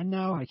 10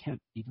 now. I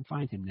can't even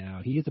find him now.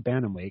 He is a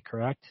bantamweight,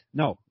 correct?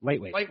 No,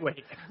 lightweight.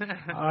 Lightweight.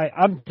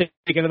 I'm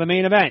thinking of the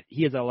main event.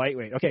 He is a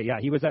lightweight. Okay, yeah,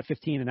 he was at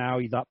 15, and now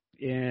he's up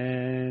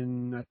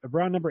in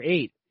around number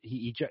 8.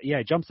 He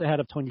jumps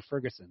ahead of Tony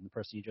Ferguson, the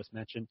person you just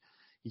mentioned.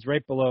 He's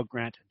right below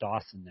Grant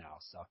Dawson now.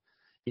 So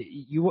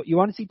you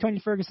want to see Tony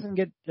Ferguson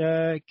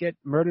get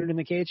murdered in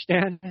the cage,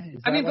 Dan?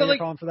 Is that why you're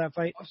calling for that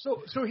fight?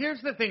 So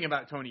here's the thing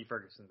about Tony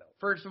Ferguson, though.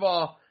 First of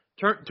all,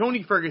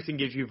 Tony Ferguson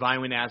gives you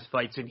violent-ass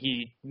fights, and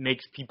he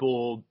makes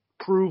people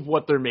prove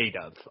what they're made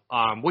of,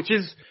 which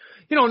is,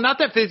 not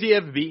that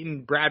Fiziev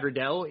beating Brad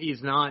Riddell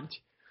is not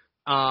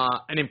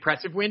an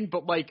impressive win,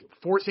 but,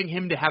 forcing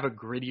him to have a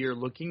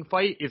grittier-looking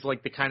fight is,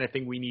 the kind of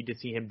thing we need to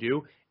see him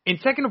do. And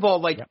second of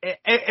all,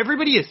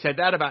 everybody has said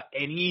that about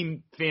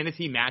any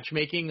fantasy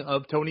matchmaking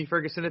of Tony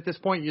Ferguson at this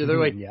point. They're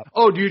like,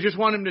 oh, do you just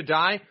want him to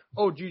die?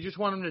 Oh, do you just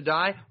want him to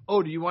die?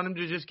 Oh, do you want him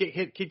to just get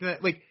kicked in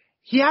that?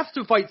 He has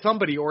to fight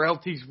somebody or else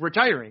he's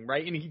retiring,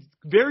 right? And he's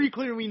very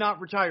clearly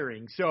not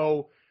retiring.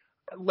 So,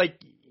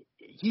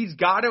 he's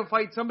got to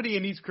fight somebody,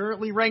 and he's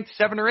currently ranked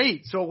 7 or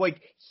 8. So,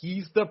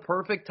 he's the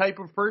perfect type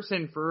of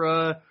person for,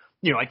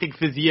 I think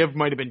Fiziev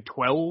might have been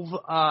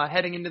 12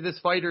 heading into this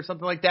fight or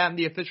something like that in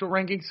the official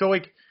ranking. So,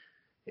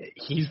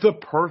 he's the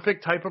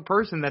perfect type of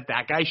person that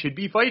guy should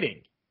be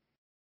fighting.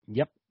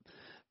 Yep.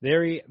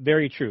 Very,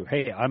 very true.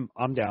 Hey,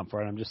 I'm down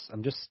for it. I'm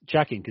just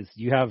checking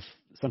because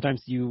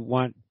sometimes you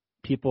want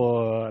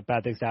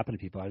bad things to happen to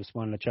people. I just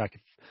wanted to check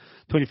if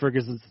Tony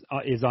Ferguson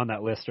is on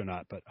that list or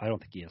not, but I don't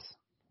think he is.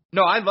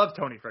 No, I love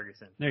Tony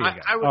Ferguson. There you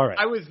go. All right.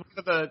 I was one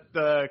of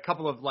the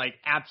couple of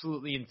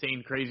absolutely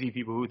insane, crazy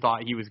people who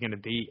thought he was going to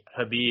beat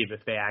Khabib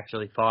if they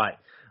actually fought,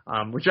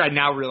 which I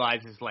now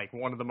realize is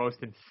one of the most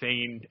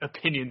insane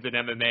opinions in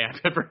MMA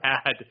I've ever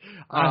had.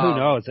 Who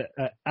knows?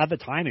 At the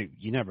time,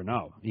 you never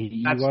know.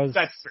 He's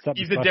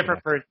a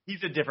different person.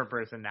 He's a different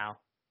person now.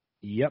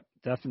 Yep,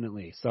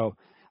 definitely. So.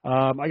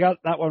 I got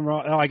that one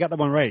wrong. No, I got that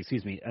one right.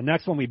 Excuse me. The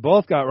next one we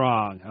both got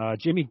wrong.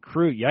 Jimmy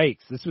Crute. Yikes!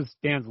 This was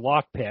Dan's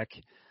lock pick.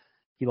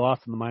 He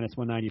lost in the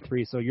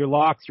 -193. So your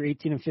locks are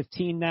 18 and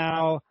 15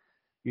 now.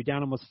 You're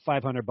down almost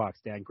 $500,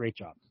 Dan. Great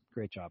job.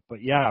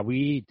 But yeah,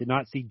 we did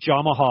not see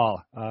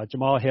Jamal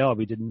Hill.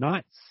 We did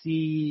not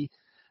see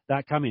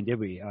that coming, did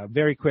we?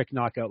 Very quick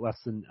knockout,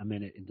 less than a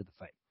minute into the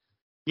fight.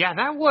 Yeah,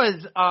 that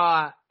was,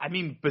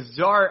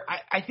 bizarre.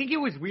 I think it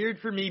was weird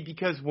for me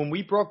because when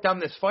we broke down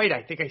this fight,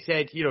 I think I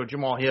said,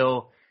 Jamal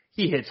Hill,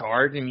 he hits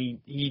hard and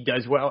he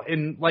does well.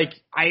 And,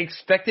 I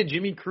expected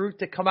Jimmy Crute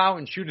to come out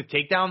and shoot a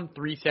takedown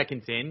 3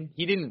 seconds in.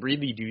 He didn't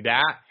really do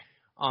that.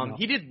 No.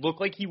 He did look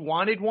like he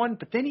wanted one,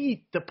 but then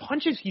the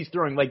punches he's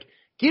throwing,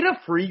 get a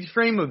freeze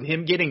frame of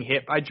him getting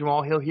hit by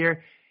Jamal Hill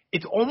here.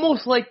 It's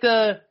almost like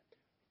the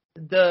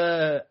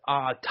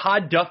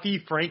Todd Duffy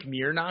Frank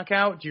Mir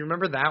knockout. Do you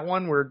remember that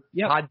one where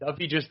Todd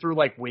Duffy just threw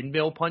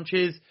windmill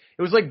punches?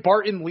 It was like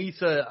Bart and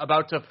Lisa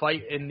about to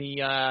fight in the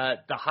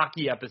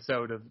hockey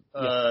episode of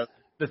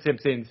The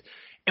Simpsons.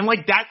 And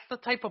that's the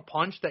type of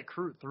punch that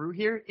Crute threw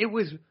here. It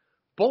was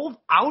both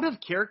out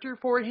of character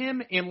for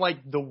him and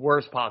the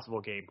worst possible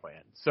game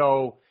plan.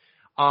 So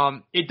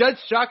it does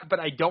suck,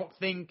 but I don't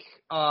think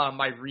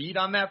my read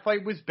on that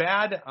fight was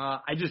bad.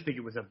 I just think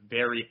it was a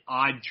very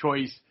odd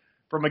choice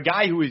from a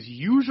guy who is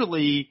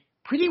usually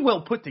pretty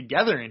well put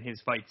together in his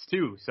fights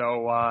too.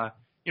 So,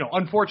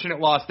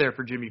 unfortunate loss there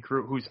for Jimmy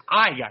Crute, whose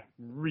eye got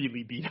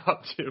really beat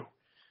up too.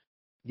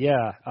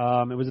 Yeah,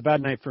 it was a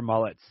bad night for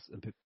mullets,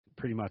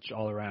 pretty much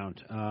all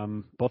around.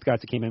 Both guys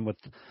that came in with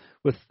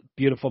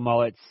beautiful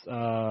mullets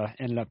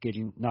ended up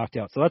getting knocked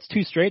out. So that's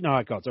 2 straight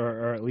knockouts,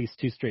 or at least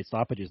 2 straight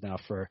stoppages now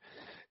for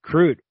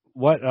Crute.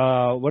 What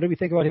do we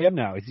think about him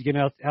now? Is he going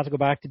to have to go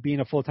back to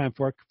being a full-time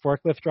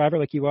forklift driver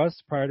like he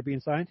was prior to being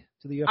signed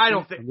to the UFC? I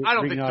don't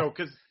think so,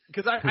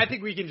 because I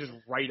think we can just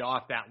write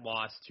off that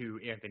loss to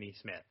Anthony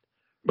Smith.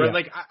 But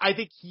I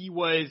think he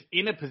was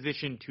in a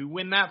position to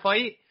win that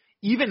fight,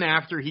 even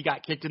after he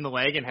got kicked in the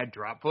leg and had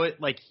drop foot.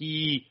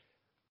 He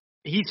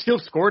still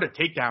scored a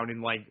takedown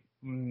and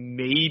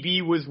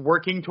maybe was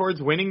working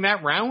towards winning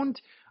that round.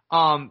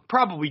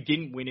 Probably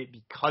didn't win it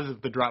because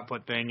of the drop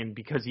foot thing and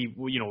because he,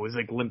 was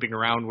limping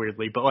around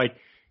weirdly. But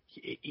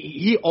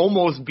he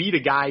almost beat a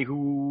guy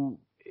who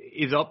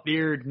is up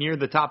there near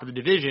the top of the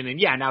division. And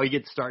yeah, now he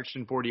gets starched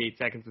in 48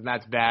 seconds, and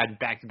that's bad.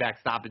 Back-to-back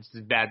stoppages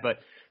is bad, but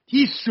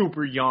he's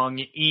super young,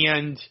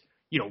 and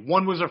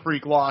one was a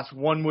freak loss,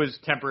 one was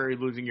temporary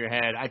losing your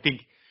head. I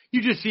think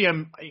you just see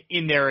him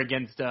in there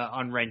against an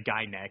unranked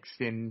guy next,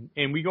 and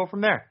we go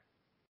from there.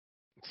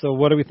 So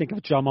what do we think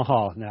of John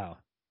Mahal now?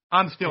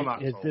 I'm still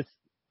not Is sold. this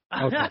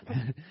okay?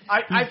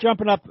 He's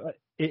jumping up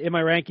in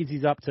my rankings.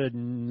 He's up to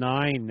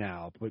 9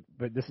 now,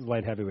 but this is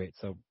light heavyweight,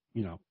 so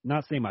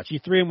not saying much.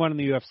 He's 3-1 in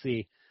the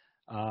UFC.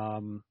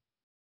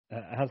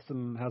 Has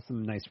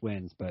some nice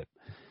wins, but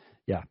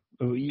yeah,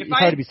 it's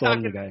hard to be sold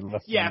on the guy.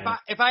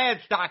 If I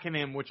had stock in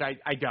him, which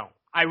I don't,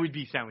 I would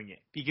be selling it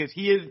because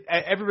he is.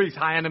 Everybody's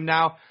high on him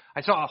now.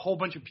 I saw a whole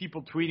bunch of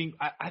people tweeting.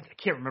 I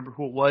can't remember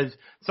who it was.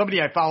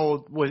 Somebody I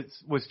followed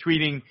was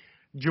tweeting,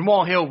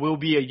 Jamal Hill will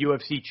be a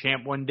UFC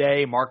champ one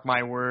day. Mark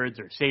my words,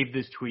 or save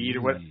this tweet,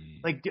 or what.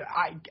 Like,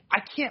 I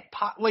can't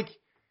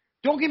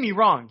don't get me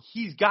wrong.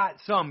 He's got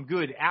some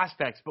good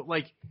aspects, but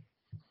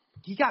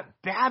he got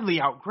badly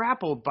out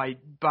grappled by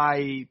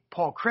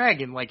Paul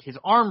Craig, and his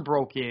arm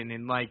broken,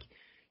 and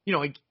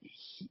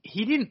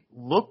he didn't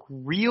look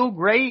real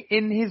great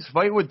in his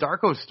fight with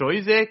Darko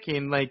Stojic,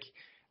 and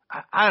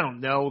I don't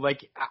know.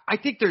 I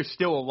think there's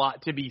still a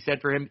lot to be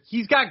said for him.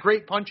 He's got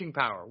great punching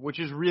power, which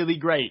is really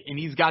great, and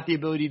he's got the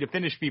ability to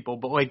finish people.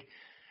 But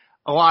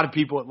a lot of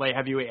people at light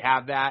heavyweight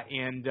have that,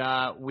 and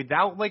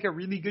without a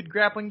really good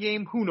grappling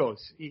game, who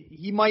knows?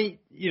 He might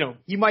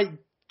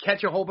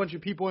catch a whole bunch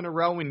of people in a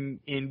row and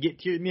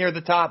get near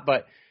the top.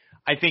 But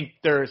I think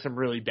there are some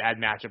really bad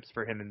matchups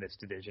for him in this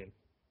division.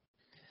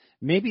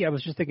 Maybe I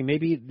was just thinking.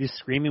 Maybe this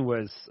screaming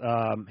was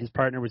his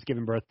partner was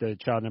giving birth to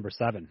child number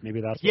 7.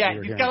 Maybe that's what we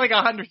were hearing. He's got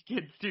 100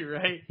 kids too,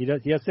 right? He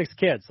does. He has 6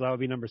 kids, so that would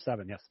be number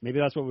 7. Yes, maybe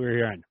that's what we were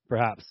hearing.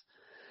 Perhaps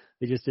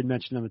they just didn't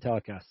mention it on the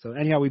telecast. So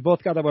anyhow, we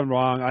both got that one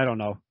wrong. I don't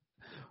know.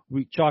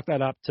 We chalk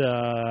that up to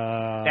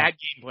bad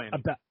game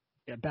planning.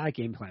 Bad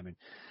game planning.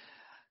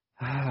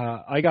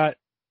 I got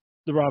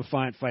the Rob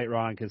Font fight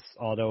wrong because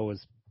Aldo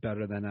was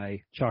better than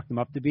I chalked him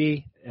up to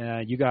be.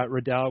 You got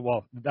Riddell.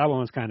 Well, that one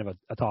was kind of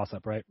a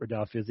toss-up, right?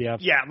 Riddell Fiziev.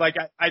 Yeah,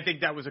 I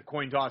think that was a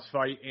coin toss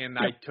fight, and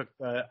yep.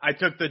 I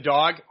took the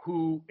dog,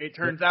 who it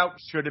turns out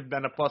should have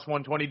been a plus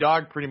 120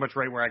 dog, pretty much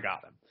right where I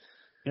got him.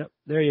 Yep,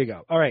 there you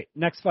go. All right,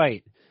 next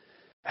fight.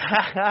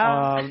 Yeah,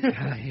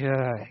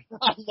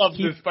 I love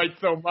this fight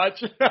so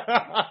much.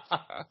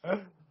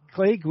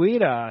 Clay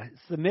Guida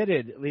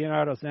submitted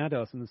Leonardo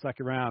Santos in the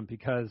second round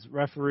because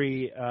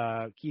referee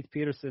Keith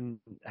Peterson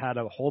had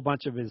a whole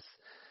bunch of his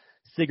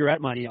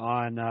cigarette money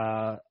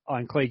on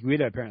Clay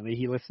Guida. Apparently,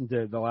 he listened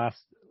to the last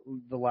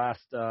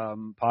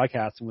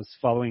podcast and was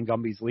following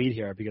Gumby's lead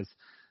here because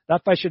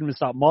that fight should have been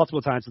stopped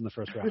multiple times in the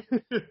first round.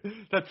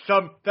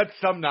 That's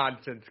some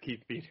nonsense,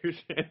 Keith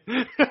Peterson.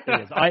 It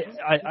is.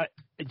 I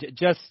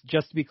just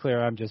to be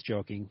clear, I'm just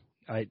joking.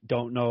 I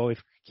don't know if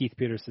Keith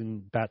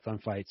Peterson bets on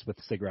fights with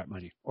cigarette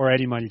money or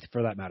any money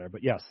for that matter.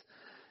 But yes,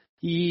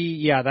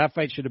 that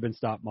fight should have been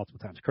stopped multiple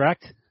times.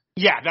 Correct?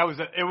 Yeah,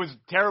 it was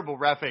terrible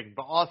reffing,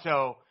 but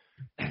also.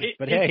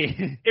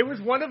 It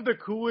was one of the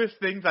coolest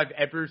things I've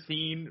ever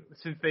seen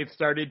since they've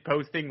started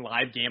posting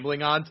live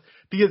gambling odds,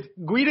 because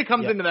Guida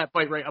comes into that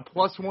fight, right? A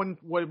plus one,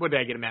 what did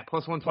I get him at?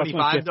 Plus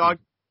 125 dog?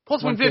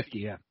 Plus 150.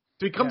 Yeah.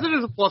 So he comes in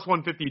as a plus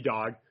 150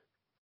 dog,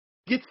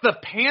 gets the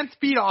pants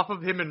beat off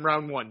of him in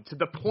round 1 to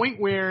the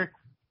point where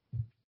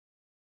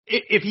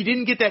if he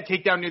didn't get that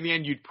takedown near the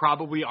end, you'd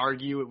probably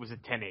argue it was a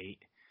 10-8.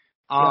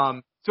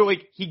 So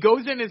he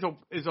goes in as a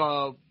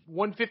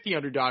 150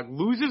 underdog,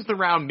 loses the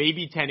round,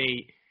 maybe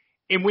 10-8.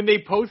 And when they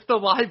post the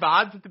live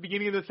odds at the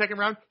beginning of the second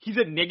round, he's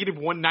a negative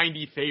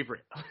 190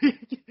 favorite.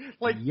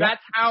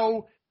 That's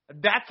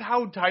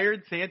how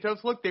tired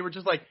Santos looked. They were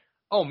just like,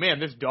 oh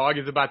man, this dog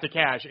is about to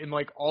cash. And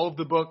all of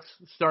the books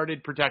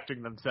started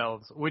protecting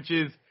themselves, which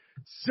is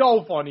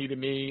so funny to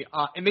me.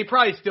 And they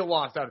probably still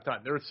lost out a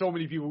ton. There were so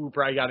many people who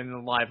probably got into the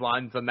live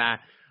lines on that.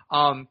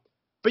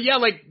 But yeah,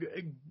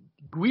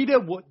 Guida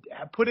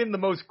put in the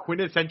most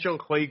quintessential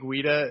Clay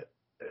Guida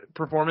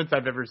performance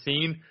I've ever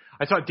seen.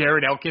 I saw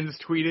Darren Elkins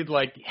tweeted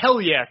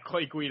hell yeah,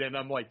 Clay Guida, and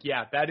I'm like,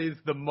 yeah, that is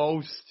the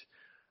most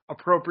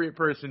appropriate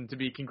person to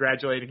be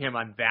congratulating him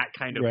on that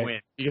kind of win,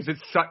 because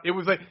it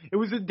was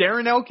a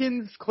Darren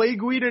Elkins Clay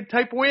Guida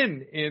type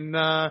win, and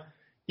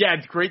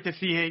it's great to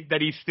see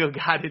that he still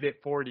got it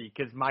at 40,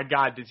 because my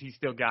God, does he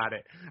still got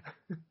it.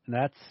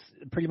 That's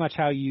pretty much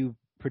how you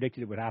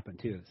predicted it would happen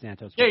too.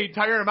 Santos. Yeah, you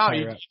tire him out.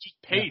 He just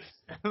paced.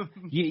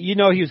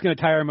 Yeah. he was going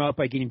to tire him out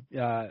by getting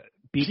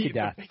beat to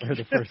death for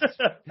the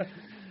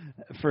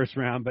first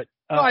round, but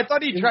no, I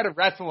thought he'd try to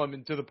wrestle him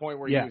into the point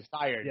where he was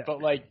tired,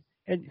 but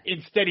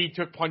instead he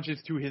took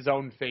punches to his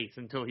own face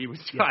until he was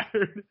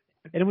tired.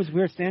 And it was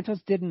weird.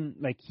 Santos didn't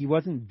he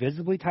wasn't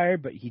visibly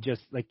tired, but he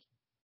just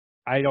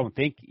I don't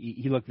think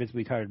he looked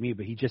visibly tired to me,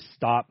 but he just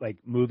stopped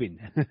moving.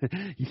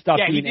 He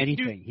stopped doing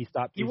anything. His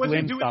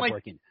limbs stopped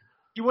working.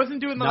 He wasn't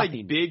doing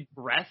the big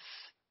breaths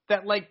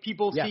that like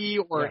people Yeah. see,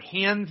 or Yeah.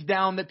 hands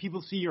down that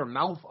people see, or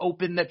mouth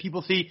open that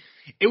people see.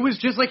 It was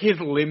just like his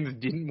limbs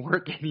didn't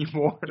work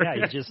anymore. Yeah,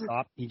 he just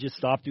stopped. He just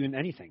stopped doing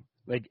anything.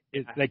 Like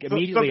So-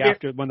 immediately somebody-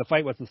 after when the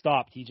fight wasn't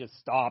stopped, he just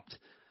stopped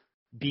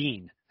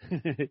being.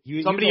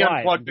 Somebody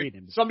unplugged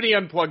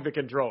the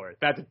controller.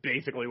 That's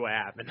basically what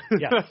happened.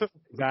 Yes,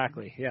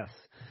 exactly. Yes,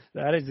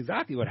 that is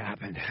exactly what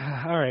happened.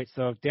 All right,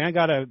 so Dan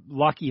got a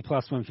lucky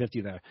plus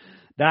 150 there.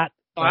 That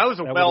was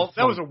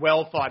a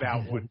well thought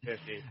out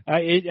 150.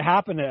 It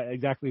happened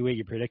exactly the way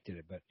you predicted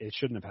it, but it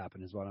shouldn't have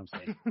happened, is what I'm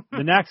saying.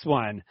 The next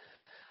one.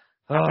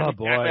 Oh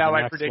boy, exactly how the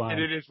I next predicted one.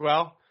 it as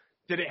well.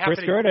 Did it happen?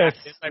 Chris Curtis,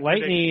 exactly as I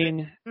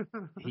lightning.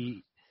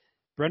 predicted?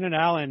 Brendan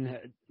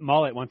Allen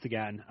mullet once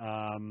again.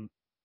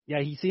 Yeah,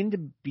 he seemed to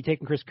be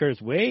taking Chris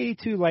Curtis way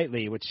too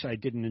lightly, which I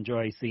didn't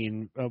enjoy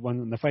seeing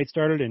when the fight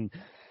started. And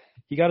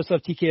he got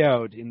himself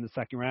TKO'd in the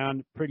second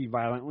round pretty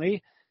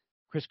violently.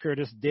 Chris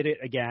Curtis did it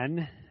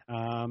again.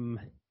 I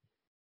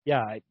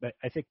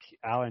think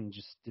Allen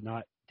just did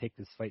not take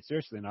this fight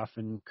seriously enough,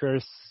 and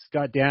Curtis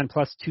got Dan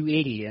plus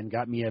 280 and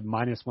got me a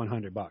minus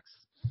 $100.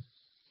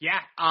 Yeah,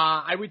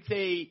 I would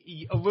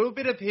say a little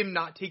bit of him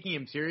not taking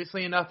him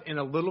seriously enough, and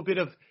a little bit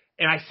of,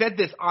 and I said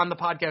this on the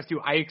podcast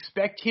too, I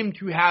expect him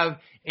to have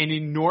an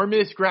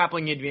enormous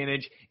grappling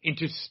advantage and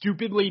to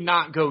stupidly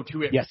not go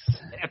to it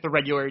at the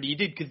regularity he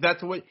did, because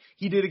that's what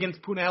he did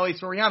against Punahele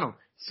Soriano.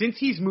 Since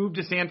he's moved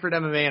to Sanford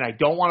MMA, and I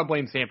don't want to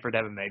blame Sanford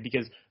MMA,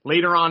 because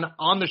later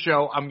on the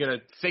show, I'm going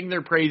to sing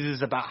their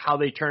praises about how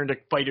they turned a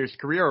fighter's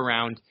career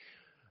around.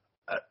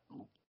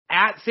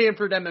 At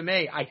Sanford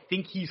MMA, I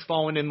think he's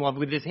fallen in love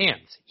with his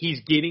hands.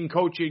 He's getting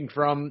coaching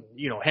from,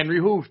 Henry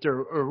Hooft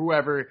or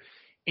whoever,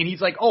 and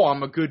he's like, oh,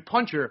 I'm a good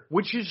puncher,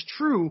 which is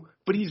true,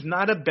 but he's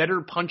not a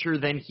better puncher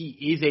than he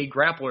is a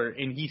grappler,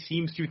 and he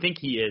seems to think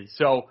he is.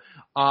 So,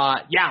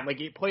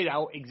 it played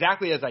out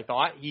exactly as I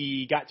thought.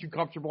 He got too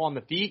comfortable on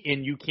the feet,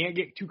 and you can't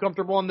get too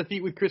comfortable on the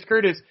feet with Chris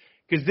Curtis,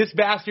 because this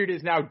bastard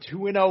is now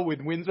 2-0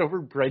 with wins over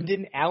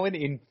Brendan Allen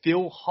and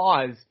Phil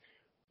Hawes,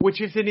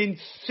 which is an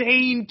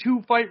insane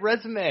 2-fight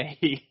resume.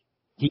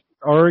 He's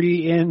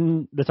already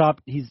in the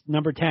top. He's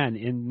number 10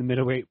 in the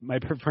middleweight, my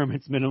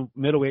performance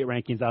middleweight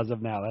rankings as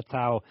of now. That's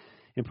how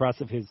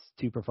impressive his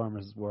two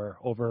performances were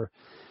over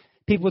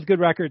people with good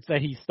records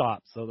that he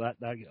stopped. So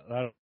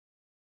that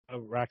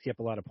racks up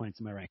a lot of points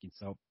in my rankings.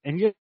 So, and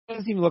he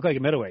doesn't even look like a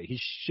middleweight. He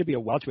should be a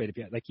welterweight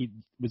he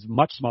was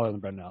much smaller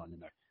than Brendan Allen in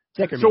there.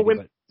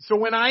 So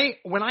when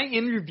I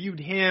interviewed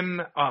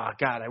him, oh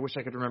God, I wish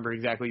I could remember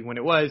exactly when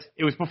it was.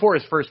 It was before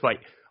his first fight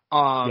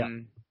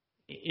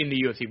in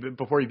the UFC, but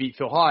before he beat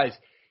Phil Hawes.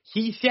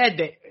 He said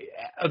that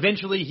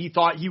eventually he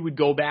thought he would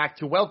go back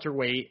to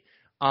welterweight.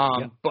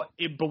 But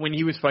when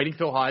he was fighting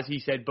Phil Hawes, he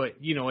said, but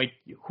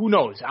who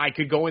knows? I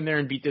could go in there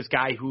and beat this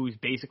guy who's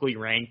basically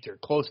ranked or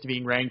close to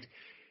being ranked.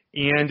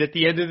 And at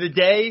the end of the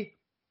day,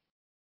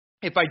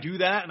 if I do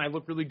that and I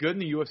look really good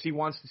and the UFC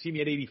wants to see me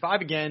at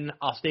 85 again,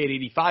 I'll stay at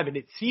 85. And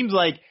it seems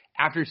like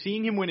after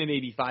seeing him win at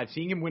 85,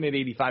 seeing him win at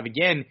 85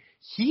 again,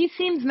 he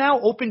seems now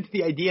open to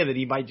the idea that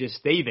he might just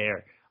stay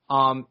there.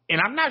 And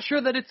I'm not sure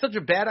that it's such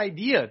a bad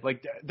idea.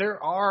 Like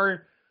there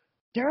are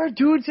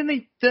dudes in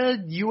the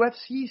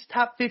UFC's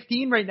top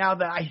 15 right now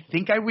that I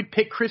think I would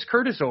pick Chris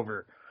Curtis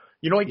over.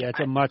 It's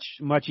a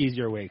much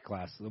easier weight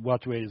class. The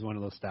welterweight is one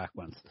of those stacked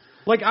ones.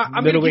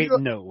 I'm middleweight,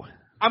 no.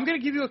 I'm going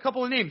to give you a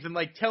couple of names and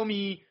tell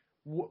me,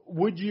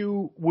 would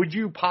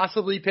you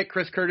possibly pick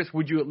Chris Curtis?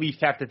 Would you at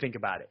least have to think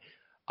about it?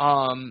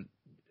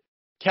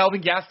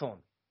 Kelvin Gastelum.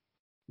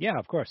 Yeah,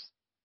 of course.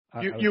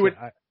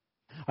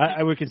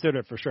 I would consider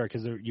it for sure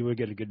because you would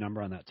get a good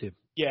number on that too.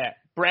 Yeah,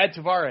 Brad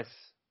Tavares.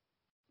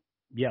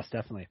 Yes,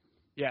 definitely.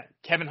 Yeah,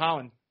 Kevin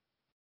Holland.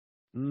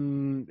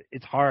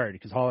 It's hard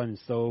because Holland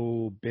is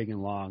so big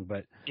and long,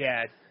 but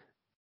yeah,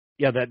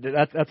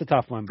 that's a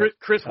tough one.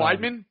 Chris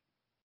Weidman.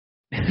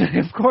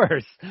 Of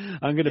course,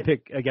 I'm going to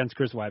pick against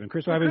Chris Weidman.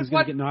 Chris Weidman is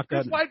going to get knocked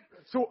out.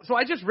 So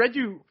I just read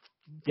you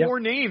four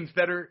names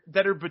that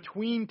are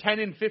between 10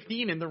 and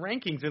 15 in the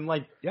rankings, and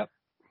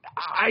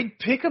I'd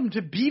pick them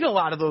to beat a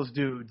lot of those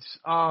dudes.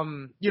 I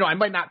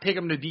might not pick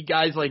them to beat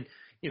guys like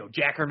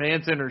Jack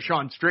Hermanson or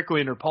Sean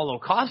Strickland or Paulo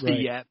Costa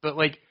yet, but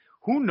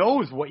who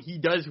knows what he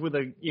does with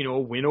a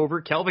win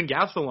over Kelvin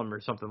Gastelum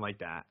or something like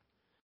that.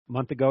 A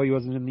month ago, he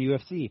wasn't in the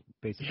UFC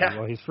basically. Yeah.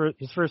 Well,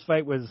 his first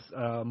fight was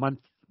a month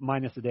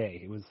minus a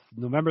day. It was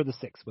November the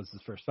 6th was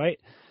his first fight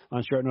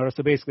on short notice.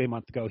 So basically a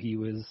month ago, he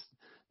was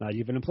not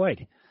even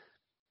employed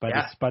by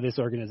this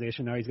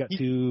organization. Now he's got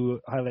 2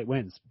 highlight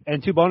wins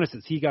and 2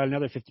 bonuses. He got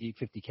another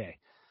 50K.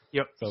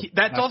 Yep. So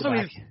that's also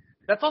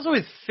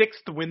his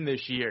 6th win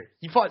this year.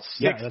 He fought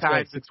 6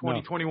 times in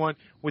 2021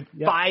 with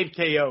 5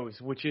 KOs,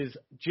 which is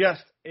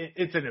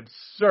it's an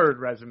absurd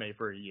resume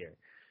for a year.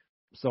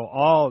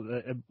 So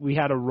we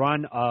had a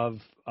run of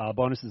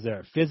bonuses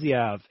there.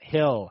 Fiziev,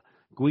 Hill,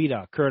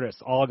 Guida, Curtis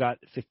all got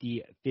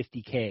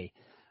 50K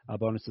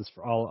bonuses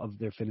for all of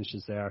their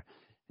finishes there.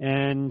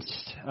 And,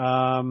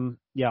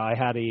 I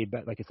had a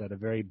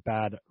very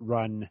bad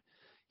run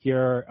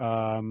here.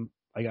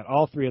 I got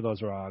all three of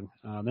those wrong.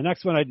 The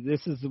next one,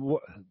 this is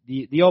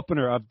the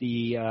opener of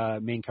the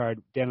main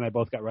card. Dan and I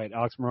both got right.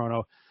 Alex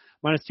Morono,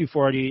 minus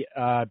 240,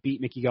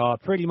 beat Mickey Gall.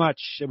 Pretty much,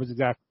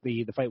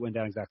 the fight went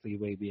down exactly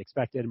the way we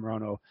expected.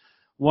 Morono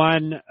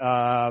won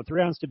 3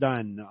 rounds to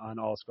done on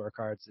all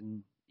scorecards,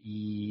 and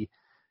he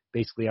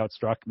basically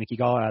outstruck Mickey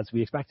Gall as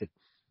we expected.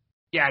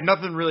 Yeah,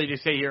 nothing really to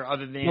say here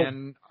other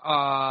than,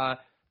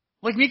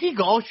 Mickey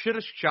Gall should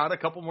have shot a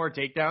couple more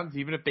takedowns,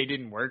 even if they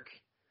didn't work.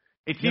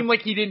 It seemed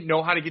like he didn't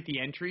know how to get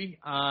the entry,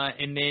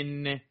 and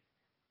then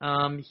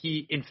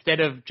he, instead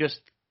of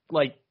just,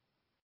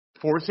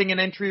 forcing an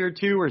entry or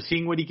two or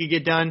seeing what he could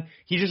get done,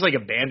 he just,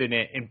 abandoned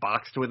it and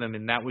boxed with him,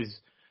 and that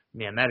is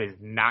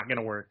not going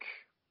to work.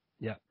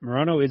 Yeah,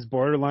 Morono is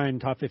borderline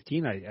top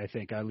 15, I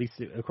think, at least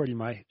according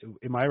to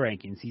in my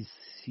rankings. He's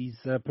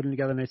putting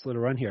together a nice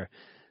little run here.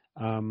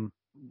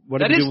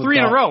 That is 3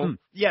 in a row.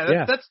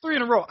 That's 3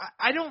 in a row.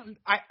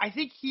 I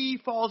think he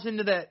falls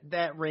into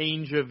that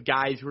range of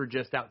guys who are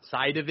just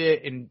outside of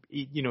it, and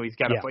he's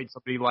got to fight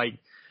somebody like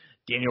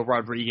Daniel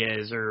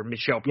Rodriguez or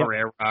Michel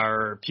Pereira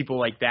or people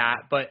like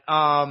that. But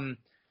and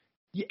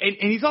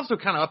he's also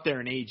kind of up there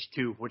in age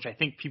too, which I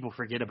think people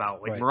forget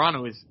about.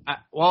 Morono is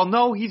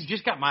he's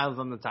just got miles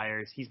on the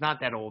tires. He's not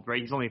that old,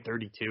 right? He's only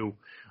 32,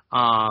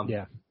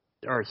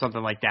 or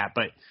something like that.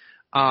 But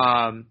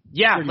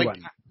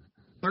 31.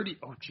 30.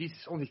 Oh, jeez,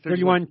 only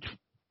 31.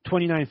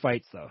 29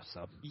 fights though.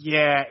 So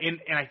yeah,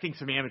 and I think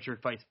some amateur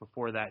fights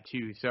before that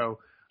too. So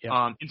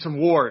and some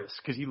wars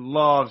because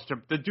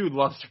the dude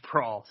loves to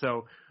brawl.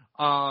 So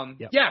I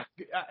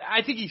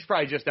think he's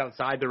probably just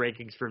outside the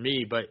rankings for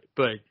me, but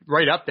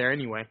right up there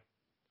anyway.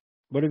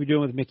 What are we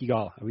doing with Mickey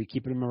Gall? Are we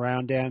keeping him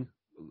around, Dan?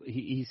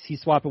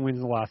 He's swapping wins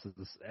and losses.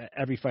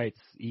 Every fight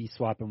he's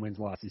swapping wins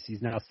and losses.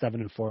 He's now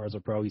 7-4 as a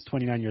pro. He's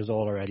 29 years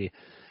old already.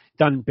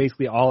 Done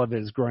basically all of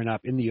his growing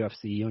up in the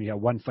UFC. He only had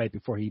one fight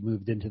before he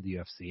moved into the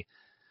UFC.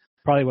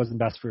 Probably wasn't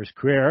best for his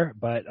career,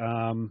 but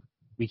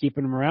we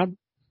keeping him around?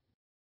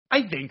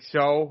 I think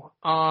so.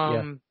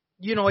 So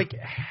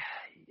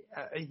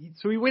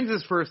he wins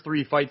his first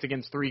 3 fights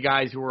against 3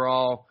 guys who were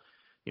all,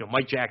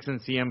 Mike Jackson,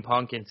 CM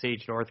Punk, and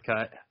Sage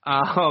Northcutt.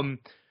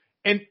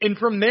 And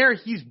from there,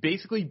 he's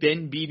basically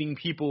been beating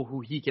people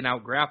who he can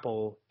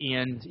out-grapple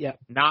and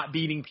not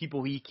beating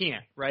people he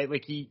can't, right?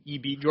 He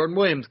beat Jordan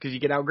Williams because he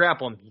could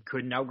out-grapple him. He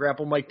couldn't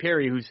out-grapple Mike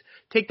Perry, whose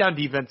takedown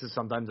defense is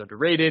sometimes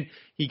underrated.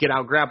 He could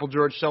out-grapple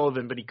George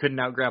Sullivan, but he couldn't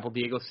out-grapple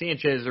Diego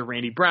Sanchez or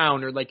Randy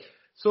Brown.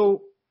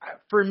 So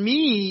for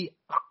me,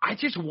 I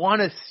just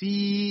want to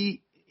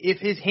see if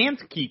his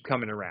hands keep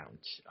coming around,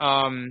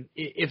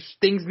 if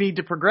things need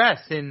to progress.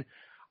 And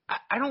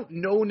I don't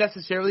know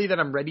necessarily that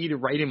I'm ready to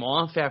write him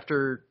off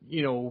after,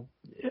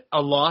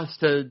 a loss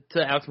to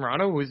Alex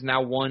Morono, who's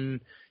now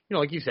won,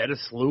 like you said, a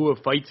slew of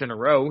fights in a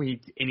row.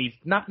 He's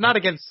not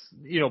against,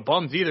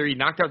 bums either. He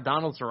knocked out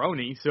Donald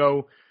Cerrone.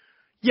 So,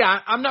 yeah,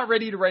 I'm not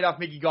ready to write off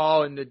Mickey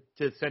Gall and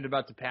to send him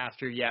out to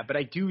pasture yet. But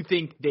I do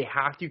think they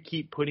have to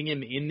keep putting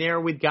him in there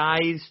with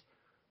guys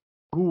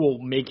who will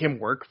make him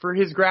work for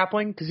his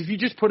grappling. Because if you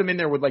just put him in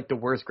there with, the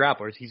worst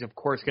grapplers, he's, of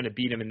course, going to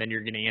beat him, and then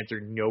you're going to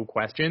answer no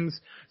questions.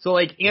 So,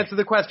 answer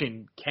the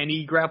question. Can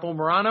he grapple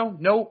Morono?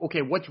 No?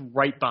 Okay, what's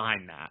right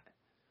behind that?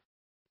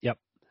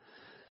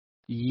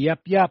 Yep.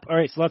 All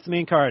right, so that's the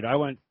main card. I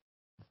went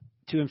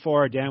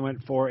 2-4. Dan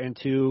went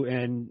 4-2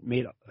 and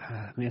made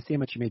see how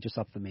much you made just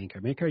off the main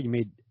card. Main card, you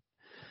made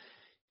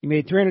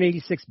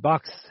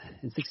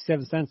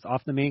 $386.67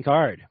 off the main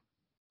card.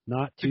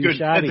 Not too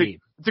shabby.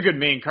 It's a good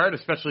main card,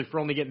 especially for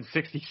only getting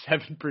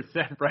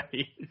 67%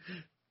 right.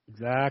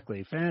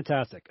 Exactly.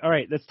 Fantastic. All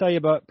right, let's tell you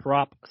about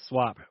Prop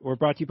Swap. We're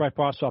brought to you by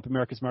Prop Swap,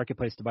 America's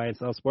marketplace to buy and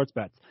sell sports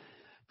bets.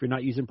 If you're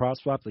not using Prop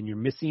Swap, then you're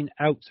missing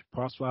out.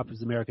 Prop Swap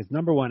is America's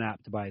 #1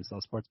 app to buy and sell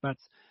sports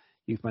bets.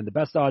 You find the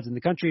best odds in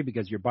the country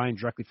because you're buying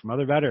directly from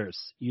other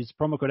bettors. Use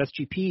promo code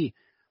SGP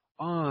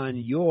on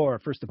your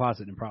first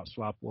deposit in Prop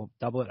Swap. We'll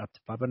double it up to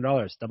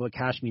 $500. Double the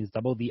cash means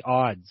double the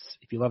odds.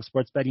 If you love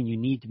sports betting, you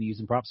need to be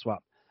using Prop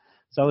Swap.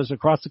 Sellers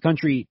across the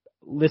country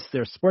list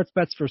their sports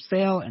bets for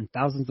sale, and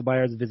thousands of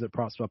buyers visit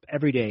Prop Swap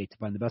every day to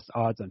find the best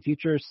odds on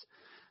futures,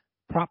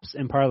 props,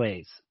 and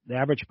parlays. The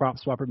average Prop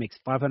Swapper makes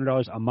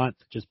 $500 a month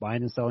just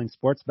buying and selling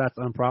sports bets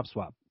on Prop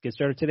Swap. Get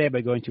started today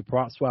by going to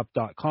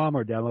PropSwap.com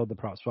or download the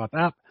Prop Swap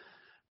app.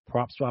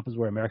 Prop Swap is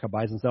where America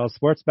buys and sells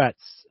sports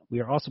bets.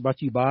 We are also brought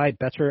to you by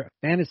Better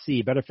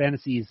Fantasy. Better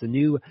Fantasy is the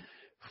new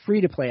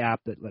free-to-play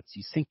app that lets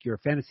you sync your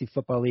fantasy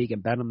football league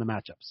and bet on the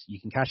matchups. You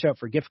can cash out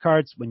for gift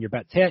cards when your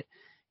bets hit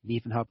and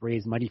even help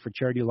raise money for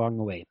charity along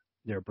the way.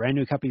 They're a brand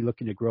new company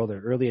looking to grow their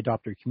early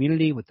adopter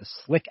community with the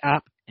Slick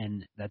app,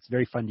 and that's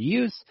very fun to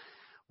use.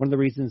 One of the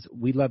reasons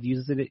we love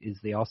using it is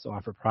they also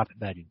offer profit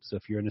betting. So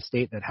if you're in a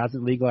state that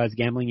hasn't legalized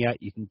gambling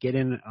yet, you can get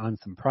in on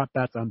some prop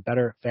bets on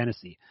Better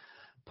Fantasy.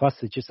 Plus,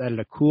 they just added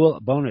a cool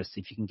bonus.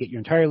 If you can get your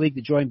entire league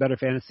to join Better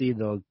Fantasy,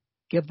 they'll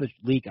give the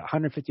league a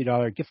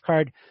 $150 gift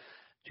card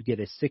to get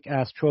a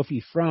sick-ass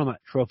trophy from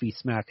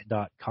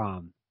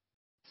TrophySmack.com.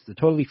 It's a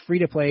totally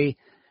free-to-play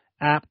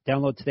app.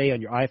 Download today on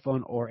your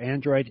iPhone or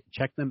Android.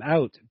 Check them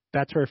out.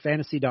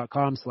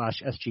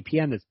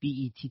 bettorfantasy.com/SGPN. That's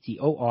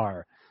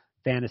BETTOR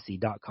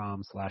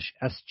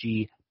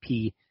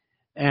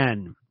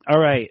fantasy.com/SGPN. All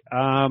right.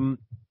 I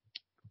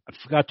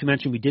forgot to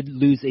mention we did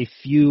lose a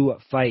few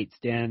fights.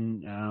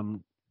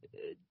 Dan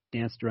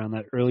danced around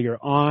that earlier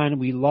on.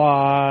 We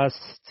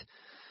lost.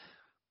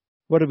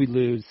 What did we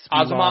lose?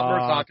 Azamat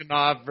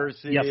Murzakanov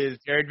versus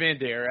Jared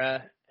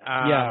Vanderaa.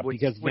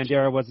 Because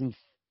Vanderaa wasn't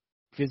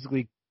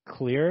physically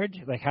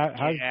cleared. Like how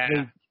did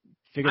they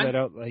figure that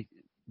out? Like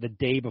the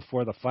day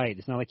before the fight.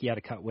 It's not like he had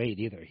to cut weight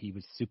either. He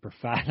was super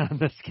fat on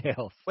the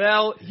scales.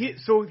 Well,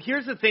 so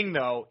here's the thing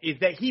though, is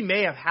that he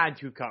may have had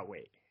to cut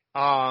weight.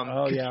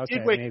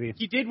 Maybe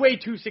he did weigh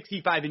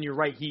 265, and you're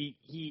right. He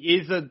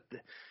is a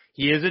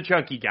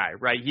chunky guy,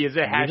 right? He is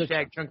a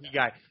hashtag chunky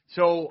guy.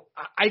 So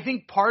I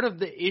think part of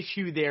the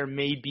issue there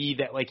may be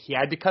that like he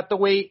had to cut the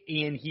weight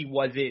and he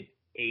wasn't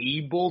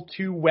able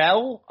to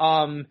well.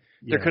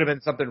 There could have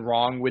been something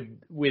wrong with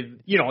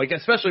like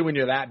especially when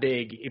you're that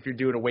big, if you're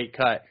doing a weight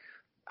cut.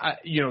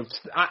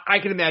 I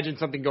can imagine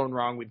something going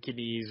wrong with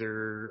kidneys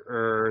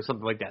or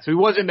something like that. So he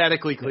wasn't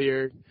medically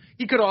cleared.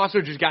 He could have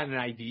also just gotten an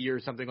ID or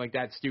something like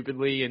that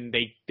stupidly, and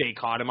they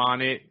caught him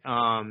on it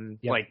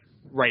like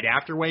right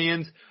after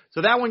weigh-ins.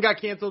 So that one got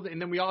canceled, and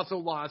then we also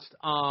lost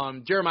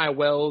Jeremiah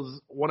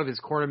Wells. One of his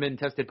cornermen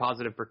tested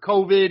positive for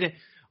COVID.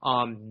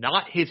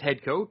 Not his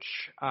head coach,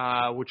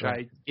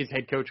 his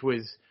head coach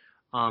was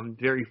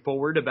very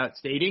forward about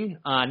stating.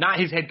 Not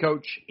his head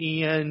coach,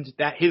 and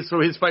his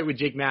fight with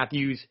Jake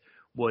Matthews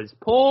was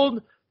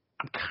pulled.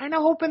 I'm kind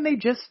of hoping they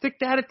just stick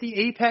that at the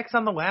Apex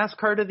on the last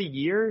card of the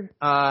year.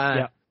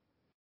 Because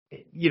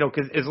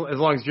as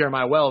long as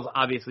Jeremiah Wells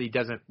obviously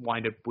doesn't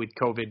wind up with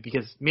COVID,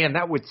 because man,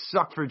 that would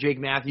suck for Jake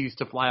Matthews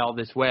to fly all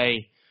this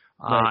way,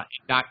 not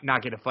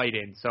get a fight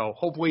in. So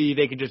hopefully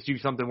they can just do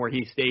something where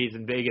he stays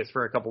in Vegas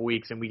for a couple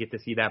weeks and we get to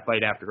see that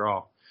fight after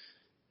all.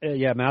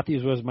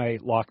 Matthews was my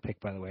lock pick,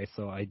 by the way,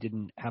 so I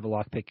didn't have a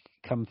lock pick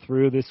come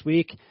through this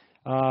week.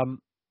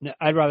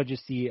 I'd rather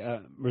just see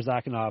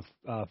Murzakanov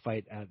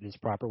fight at his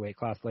proper weight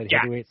class, light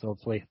heavyweight. So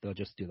hopefully they'll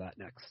just do that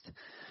next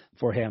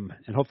for him,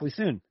 and hopefully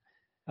soon.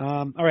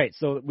 All right,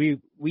 so we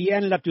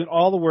ended up doing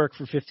all the work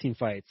for 15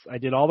 fights. I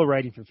did all the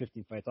writing for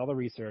 15 fights, all the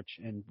research,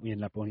 and we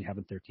ended up only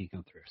having 13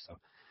 come through. So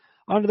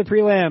on to the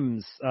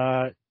prelims.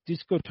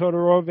 Dusko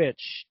Todorovic,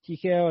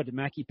 TKO to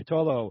Maki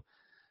Pitolo,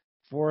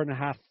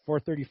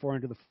 434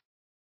 into the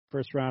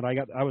first round.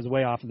 I was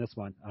way off in this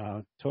one.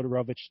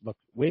 Todorovic looked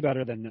way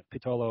better than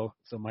Pitolo,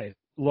 so my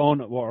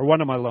one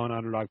of my lone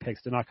underdog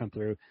picks did not come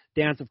through.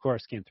 Dance, of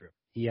course, came through.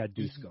 He had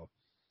Dusko.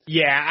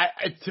 Yeah,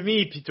 to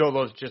me,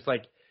 Pitolo's just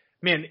like,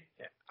 man,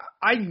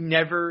 I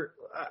never,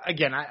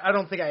 again, I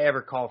don't think I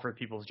ever call for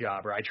people's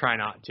job, or I try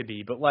not to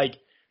be, but like,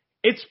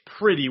 it's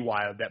pretty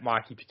wild that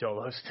Maki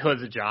Pitolo still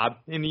has a job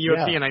in the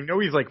UFC, and I know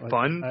he's like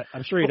fun.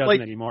 I'm sure he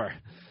doesn't anymore.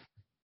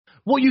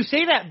 Well, you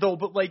say that though,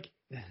 but like,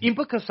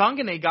 Impa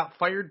Kasangane got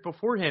fired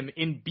before him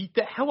and beat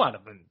the hell out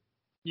of him.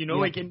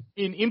 Like in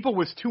Impa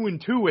was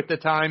 2-2 at the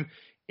time,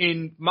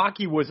 and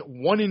Maki was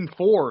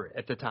 1-4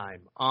 at the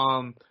time.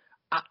 I'm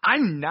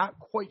not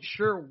quite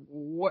sure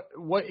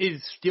what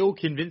is still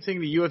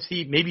convincing the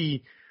UFC.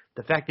 Maybe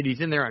the fact that he's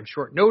in there on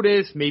short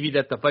notice. Maybe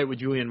that the fight with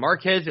Julian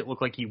Marquez, it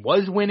looked like he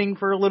was winning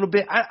for a little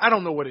bit. I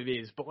don't know what it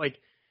is, but like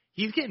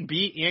he's getting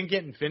beat and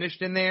getting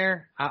finished in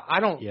there.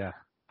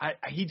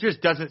 He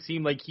just doesn't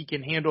seem like he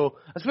can handle,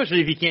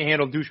 especially if he can't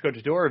handle Dusko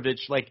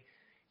Todorovic. Like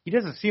he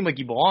doesn't seem like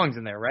he belongs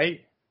in there,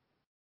 right?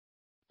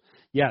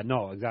 Yeah,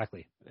 no,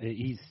 exactly.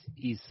 He's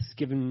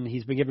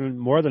been given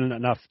more than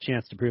enough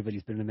chance to prove that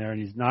he's been in there, and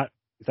he's not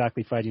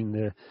exactly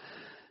fighting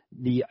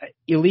the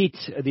elite,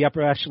 the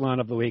upper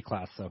echelon of the weight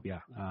class. So yeah,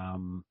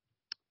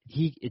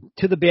 he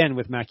to the bin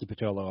with Maki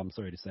Pitolo. I'm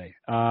sorry to say.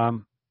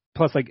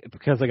 Plus,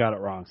 because I got it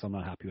wrong, so I'm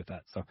not happy with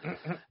that. So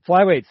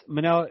flyweights,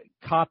 Manel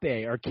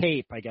Kape or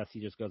Cape, I guess he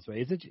just goes by.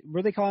 Is it?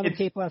 Were they calling him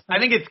Cape last night? I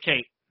think it's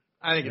Cape.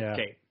 It's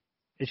Cape.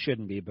 It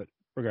shouldn't be, but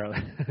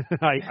regardless,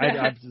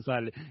 I've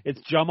decided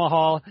it's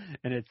Jamahal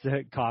and it's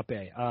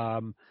Kape.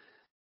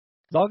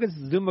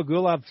 Zhalgas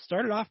Zhumagulov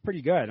started off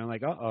pretty good. I'm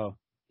like,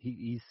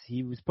 he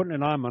was putting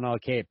it on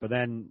Manel Cape, but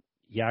then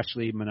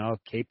Manel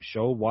Cape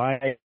showed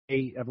why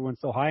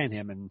everyone's so high on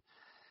him, and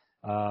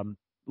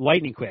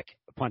lightning quick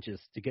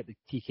punches to get the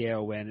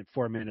TKO win at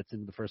 4 minutes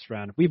into the first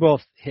round. We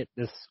both hit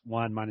this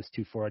one minus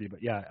 240,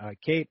 but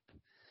Cape,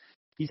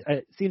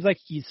 it seems like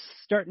he's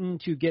starting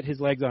to get his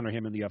legs under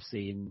him in the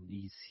UFC, and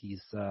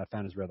he's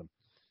found his rhythm.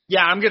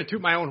 Yeah, I'm going to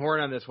toot my own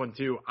horn on this one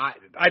too.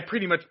 I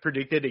pretty much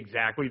predicted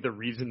exactly the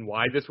reason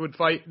why this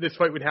fight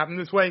would happen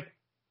this way.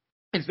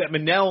 Is that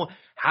Manel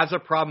has a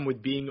problem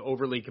with being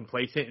overly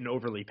complacent and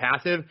overly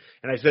passive,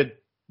 and I said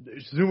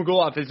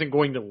Zhumagulov isn't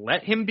going to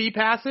let him be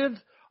passive.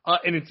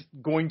 And it's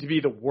going to be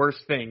the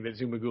worst thing that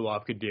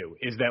Zhumagulov could do,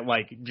 is that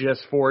like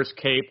just force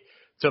Cape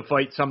to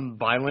fight some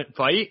violent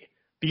fight,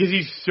 because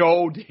he's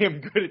so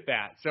damn good at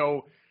that.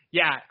 So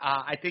Yeah,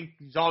 I think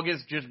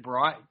Zalgas just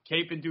brought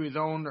Cape into his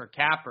own, or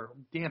Cap, or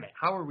damn it,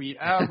 however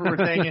we're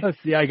saying it.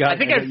 See, I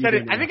think I've said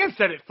it. I think I've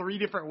said it 3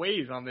 different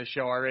ways on this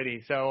show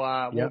already. So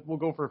we'll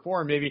go for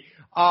 4 maybe.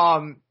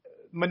 Manel,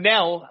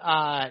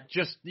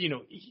 just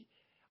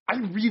I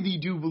really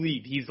do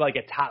believe he's like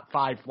a top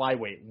 5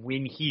 flyweight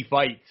when he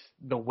fights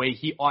the way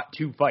he ought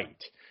to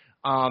fight.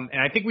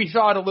 And I think we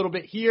saw it a little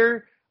bit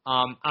here.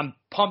 I'm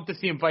pumped to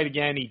see him fight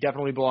again. He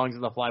definitely belongs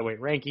in the flyweight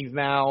rankings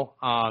now.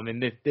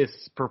 And this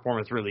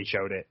performance really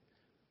showed it.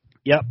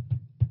 Yep.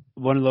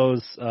 One of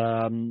those,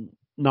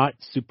 not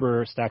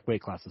super stacked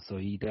weight classes. So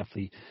he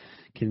definitely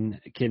can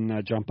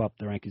jump up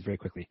the rankings very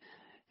quickly.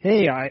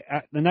 Hey,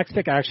 the next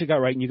pick I actually got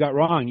right and you got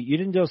wrong. You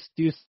didn't just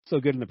do so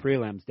good in the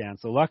prelims, Dan.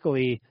 So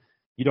luckily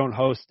you don't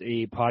host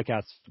a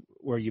podcast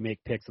where you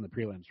make picks in the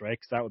prelims, right?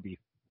 Because that would be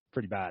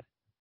pretty bad.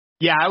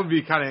 Yeah, that would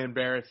be kind of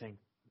embarrassing.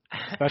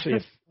 Especially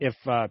if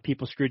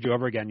people screwed you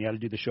over again, you had to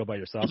do the show by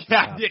yourself.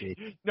 Yeah,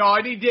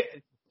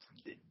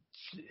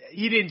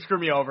 he didn't screw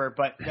me over,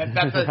 but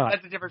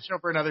that's a different show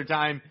for another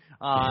time.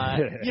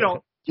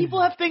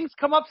 People have things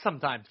come up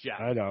sometimes,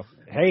 Jeff. I know.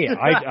 Hey,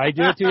 I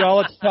do it to you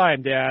all the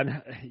time,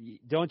 Dan.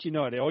 Don't you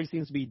know it? It always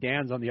seems to be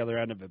Dan's on the other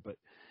end of it. But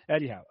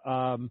anyhow,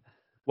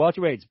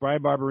 welterweights,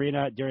 Brian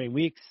Barberena, Darian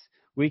Weeks.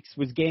 Weeks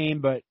was game,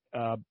 but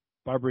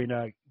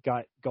Barberena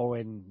got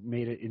going,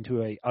 made it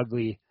into a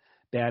ugly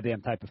Bam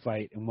Bam type of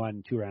fight and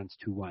won 2 rounds,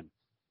 2-1.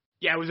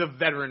 Yeah, it was a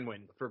veteran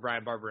win for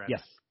Brian Barberena.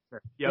 Yes.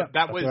 Yeah,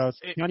 that was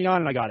counting on,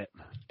 and I got it.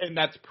 And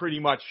that's pretty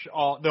much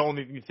the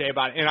only thing to say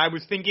about it. And I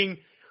was thinking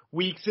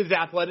Weeks'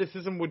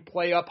 athleticism would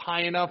play up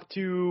high enough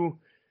to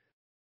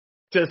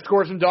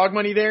score some dog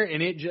money there,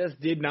 and it just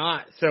did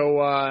not.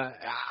 So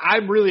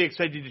I'm really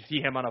excited to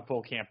see him on a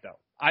full camp, though.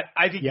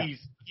 I think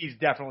he's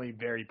definitely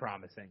very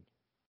promising.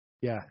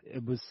 Yeah,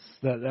 it was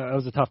that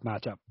was a tough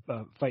matchup,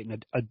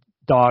 fighting a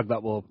dog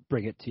that will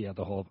bring it to you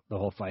the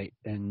whole fight,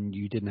 and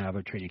you didn't have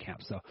a training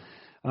camp. So,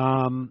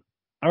 all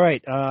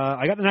right,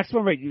 I got the next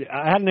one right.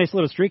 I had a nice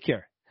little streak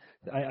here.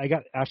 I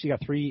actually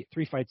got three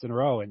fights in a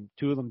row, and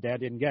 2 of them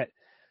Dad didn't get.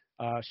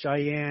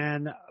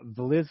 Cheyenne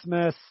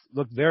Vlismas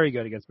looked very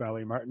good against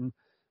Valerie Martin,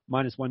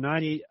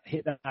 -190.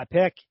 Hit that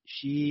pick.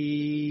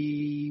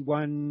 She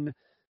won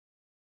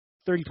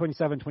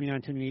 30-27,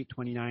 29-28,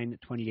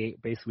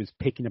 29-28. Basically was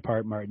picking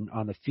apart Martin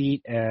on the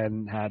feet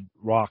and had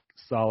rock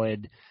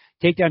solid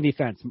takedown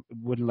defense.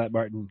 Wouldn't let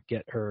Martin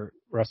get her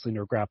wrestling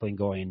or grappling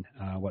going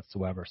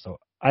whatsoever. So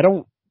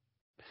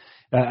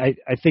I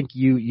think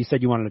you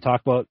said you wanted to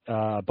talk about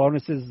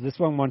bonuses. This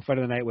one fight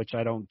of the night, which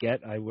I don't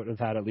get. I would have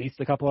had at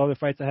least a couple other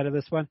fights ahead of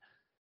this one.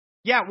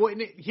 Yeah, well,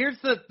 here's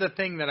the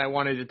thing that I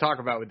wanted to talk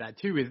about with that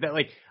too, is that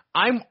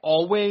I'm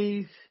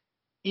always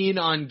in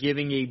on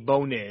giving a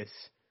bonus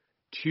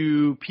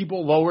to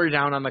people lower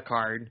down on the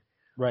card,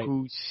 right,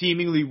 who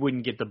seemingly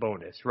wouldn't get the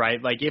bonus, right?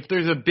 If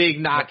there's a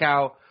big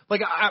knockout, we're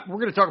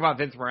going to talk about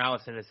Vince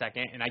Morales in a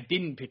second, and I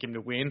didn't pick him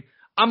to win.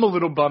 I'm a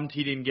little bummed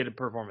he didn't get a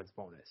performance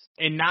bonus.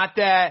 And not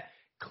that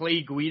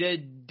Clay Guida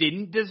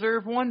didn't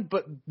deserve one,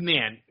 but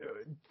man,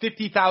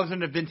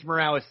 50,000 to Vince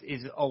Morales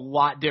is a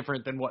lot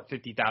different than what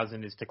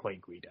 50,000 is to Clay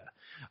Guida.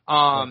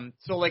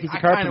 So he's a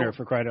carpenter,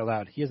 for crying out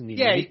loud. He doesn't need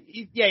money.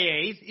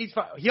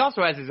 He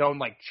also has his own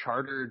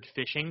chartered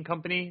fishing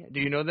company. Do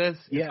you know this?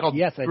 Yeah,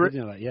 yes, I did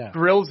know that. Yeah,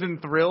 Grills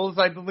and Thrills,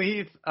 I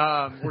believe,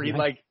 where he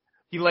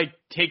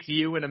takes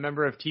you and a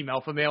member of Team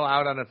Alpha Male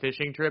out on a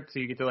fishing trip, so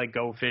you get to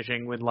go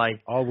fishing with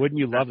Oh, wouldn't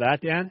you love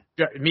that, Dan?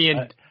 Me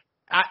and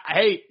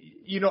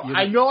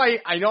I know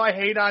I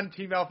hate on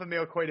Team Alpha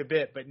Male quite a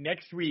bit, but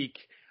next week,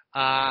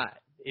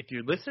 if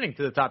you're listening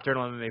to the Top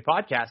Turtle MMA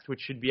podcast,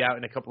 which should be out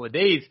in a couple of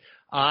days,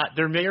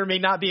 there may or may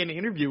not be an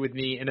interview with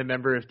me and a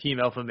member of Team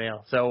Alpha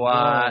Male.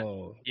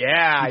 So,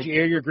 yeah. Did you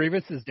air your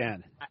grievances,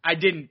 Dan? I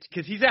didn't,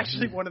 because he's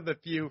actually one of the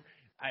few.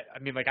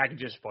 I can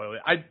just spoil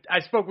it. I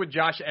spoke with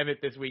Josh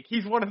Emmett this week.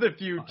 He's one of the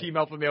few Team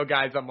Alpha Male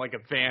guys I'm a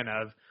fan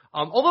of.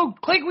 Although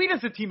Clay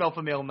Guida's a Team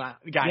Alpha Male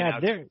guy now.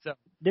 Yeah,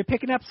 they're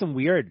picking up some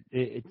weird.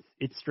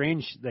 It's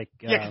strange.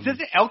 Because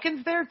isn't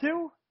Elkins there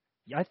too?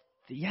 Yeah,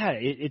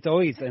 it's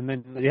always, and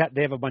then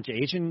they have a bunch of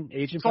Asian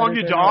Song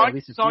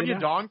fighters. Song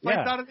Yadong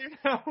fights out of there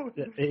now.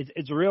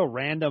 It's a real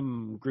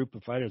random group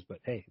of fighters, but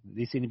hey,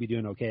 they seem to be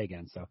doing okay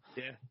again. So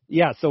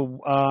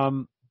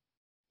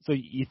so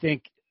you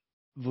think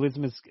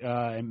Vlismas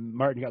and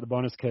Martin got the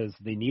bonus because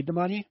they need the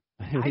money?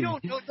 I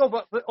don't know,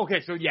 but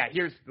okay. So yeah,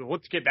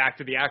 let's get back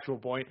to the actual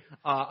point.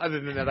 Other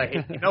than that, I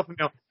hate Alpha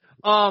Male.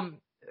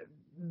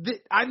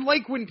 I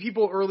like when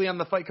people early on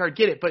the fight card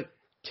get it, but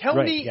tell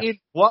me in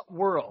what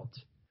world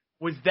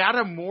was that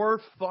a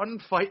more fun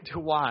fight to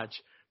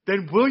watch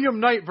than William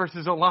Knight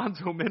versus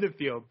Alonzo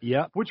Minifield?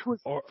 Yeah, which was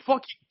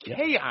fucking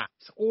chaos.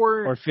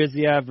 Or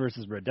Fiziev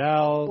versus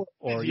Riddell,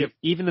 or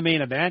even the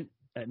main event.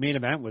 Main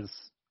event was.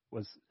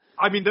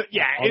 I mean,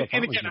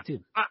 and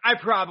again, I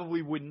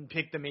probably wouldn't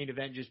pick the main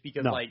event just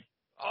because,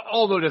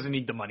 Aldo doesn't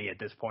need the money at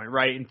this point,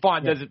 right? And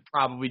Font doesn't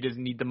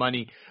need the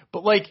money,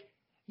 but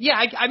Yeah,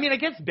 I mean, I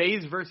guess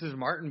Bays versus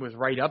Martin was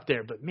right up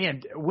there, but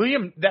man,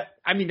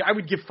 I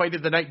would give fight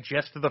of the night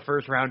just to the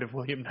first round of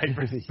William Knight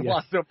versus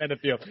Alonzo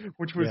Benefield,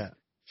 which was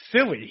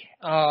silly.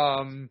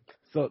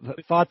 So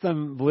thoughts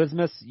on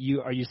Vlismas?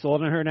 Are you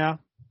sold on her now?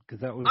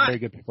 Because that was a very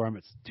good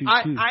performance. Two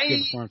good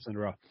performances in a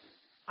row.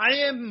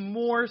 I am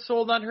more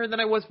sold on her than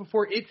I was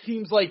before. It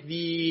seems like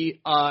the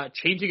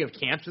changing of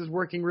camps is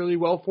working really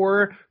well for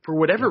her. For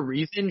whatever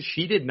reason,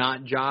 she did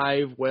not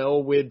jive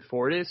well with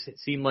Fortis. It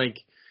seemed like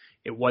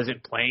it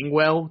wasn't playing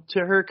well to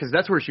her because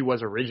that's where she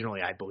was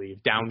originally, I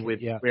believe, down with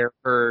where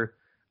her,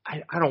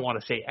 I don't want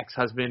to say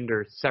ex-husband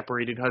or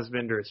separated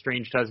husband or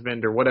estranged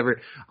husband or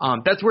whatever.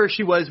 That's where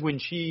she was when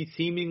she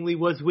seemingly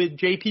was with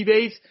JP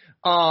Bays.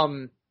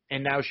 And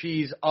now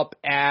she's up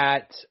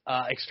at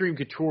Extreme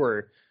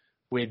Couture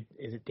with,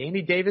 is it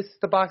Danny Davis,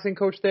 the boxing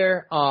coach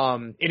there?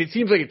 And it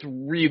seems like it's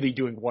really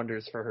doing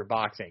wonders for her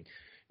boxing.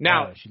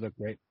 Now, she looked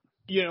great.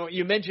 You know,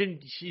 you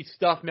mentioned she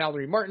stuffed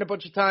Mallory Martin a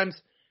bunch of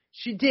times.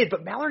 She did,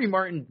 but Mallory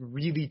Martin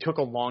really took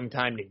a long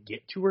time to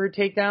get to her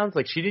takedowns.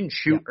 Like, she didn't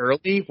shoot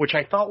early, which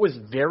I thought was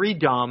very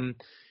dumb.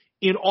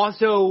 It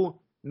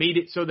also made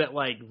it so that,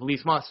 like,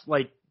 Vlismas,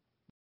 like,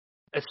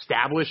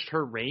 established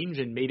her range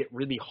and made it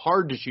really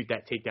hard to shoot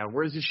that takedown.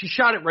 Whereas if she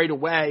shot it right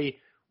away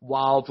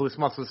while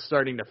Vlismas was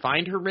starting to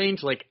find her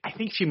range, like, I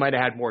think she might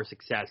have had more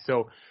success.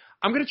 So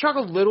I'm going to chalk a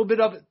little bit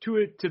of it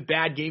to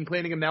bad game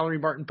planning of Mallory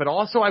Martin, but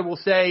also I will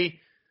say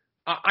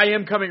I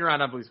am coming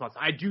around on Vlismas.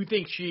 I do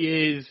think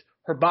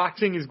her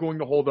boxing is going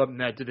to hold up in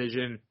that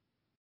division.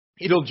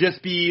 It'll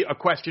just be a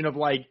question of,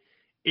 like,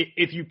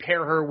 if you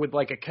pair her with,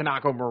 like, a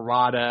Kanako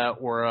Murata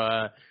or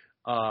a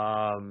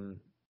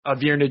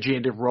Virna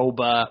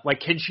Jandiroba, like,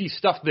 can she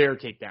stuff their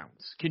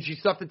takedowns? Can she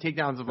stuff the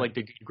takedowns of, like,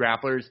 the good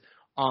grapplers?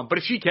 But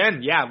if she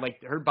can,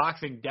 like, her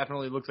boxing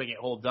definitely looks like it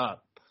holds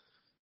up.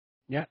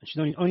 Yeah,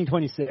 she's only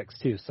 26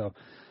 too, so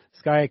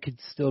Sky could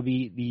still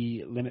be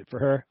the limit for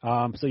her.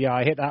 So yeah,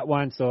 I hit that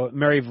one. So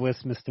Mary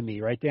Vlismas to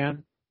me, right,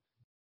 Dan?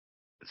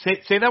 Say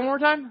that one more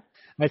time.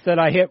 I said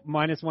I hit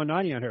minus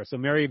 190 on her, so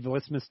Mary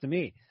Vlismas to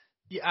me.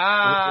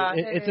 Yeah,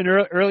 it's an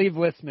early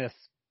Vlismas.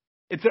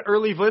 It's an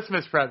early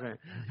Vlismas present.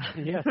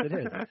 Yes, it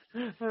is.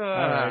 All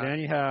right.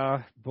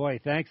 Anyhow, boy,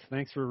 thanks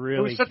for really.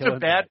 It was such a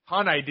bad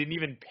pun. I didn't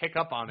even pick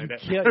up on it.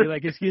 You're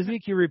like, excuse me,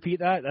 can you repeat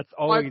that? That's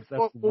always.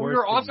 We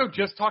were also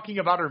just talking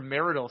about her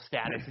marital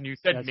status, and you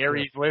said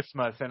Mary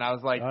Vlismas, and I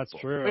was like, that's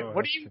true.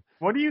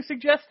 What are you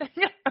suggesting?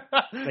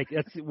 Like,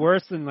 it's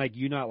worse than, like,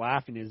 you not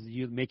laughing is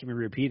you making me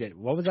repeat it.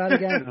 What was that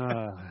again?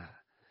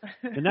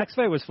 The next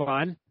fight was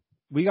fun.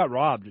 We got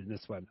robbed in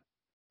this one.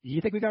 You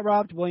think we got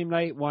robbed? William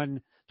Knight won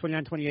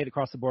 29-28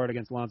 across the board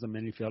against Alonzo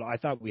Benefield. I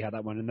thought we had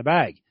that one in the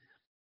bag.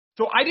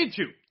 So I did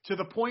too, to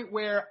the point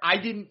where I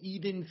didn't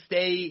even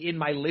stay in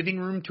my living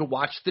room to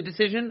watch the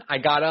decision. I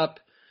got up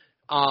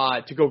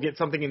to go get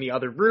something in the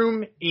other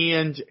room,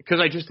 and because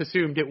I just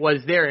assumed it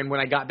was there. And when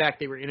I got back,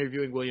 they were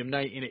interviewing William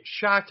Knight, and it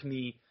shocked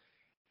me.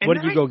 And what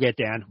did you go get,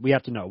 Dan? We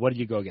have to know. What did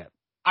you go get?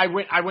 I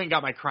went and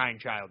got my crying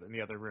child in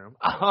the other room.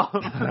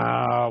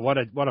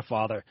 What a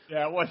father.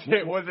 Yeah,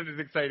 it wasn't as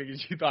exciting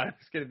as you thought it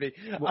was going to be.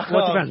 What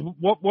depends?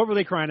 What were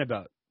they crying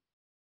about?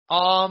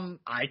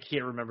 I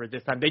can't remember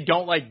this time. They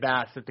don't like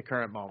Bass at the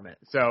current moment,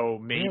 so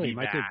maybe really?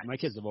 My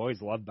kids have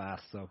always loved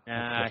Bass. So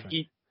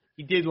he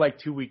did like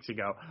 2 weeks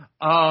ago.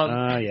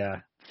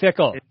 Yeah,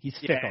 fickle. He's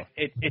fickle.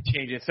 Yeah, it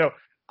changes. So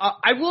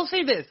I will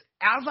say this: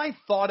 as I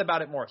thought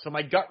about it more, so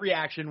my gut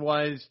reaction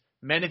was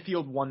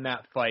Benefield won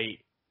that fight.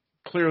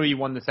 Clearly he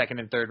won the second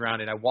and third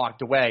round, and I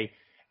walked away.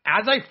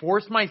 As I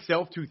forced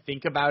myself to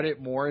think about it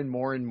more and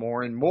more and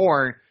more and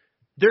more,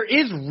 there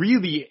is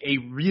really a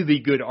really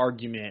good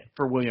argument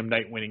for William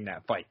Knight winning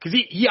that fight. Because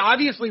he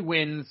obviously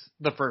wins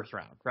the first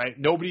round, right?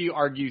 Nobody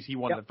argues he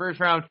won the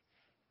first round.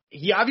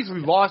 He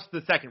obviously lost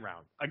the second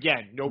round.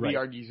 Again, nobody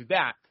argues with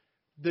that.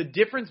 The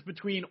difference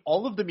between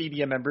all of the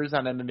media members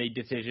on MMA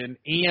Decision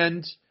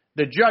and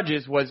the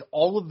judges was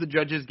all of the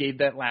judges gave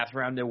that last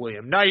round to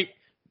William Knight.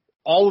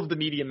 All of the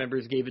media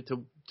members gave it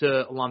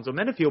to Alonzo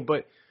Benefield,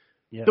 but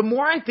the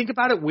more I think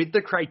about it with the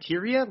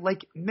criteria,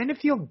 like,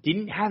 Benefield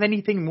didn't have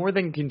anything more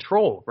than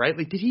control, right?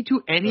 Like, did he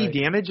do any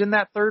damage in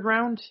that third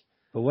round?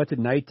 But what did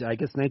Knight? I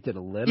guess Knight did a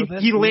little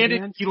bit. He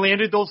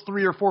landed those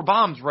 3 or 4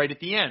 bombs right at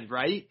the end,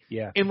 right?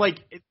 Yeah. And, like,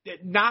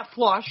 not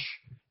flush,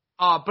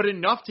 but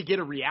enough to get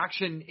a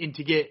reaction and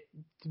to get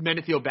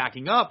Benefield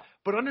backing up.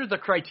 But under the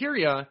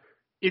criteria,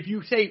 if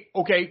you say,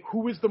 okay,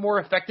 who was the more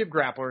effective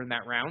grappler in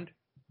that round?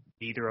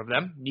 Neither of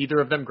them. Neither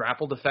of them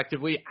grappled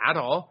effectively at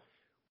all.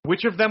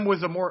 Which of them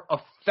was a more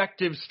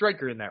effective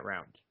striker in that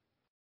round?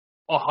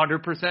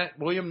 100%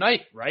 William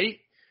Knight, right?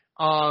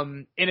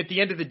 And at the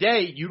end of the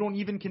day, you don't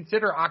even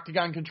consider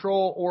octagon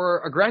control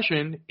or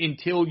aggression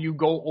until you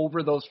go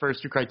over those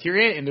first 2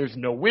 criteria, and there's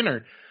no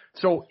winner.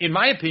 So, in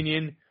my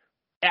opinion,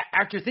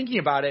 after thinking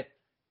about it,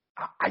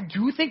 I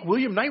do think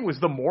William Knight was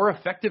the more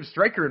effective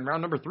striker in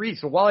round number 3.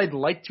 So while I'd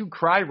like to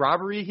cry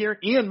robbery here,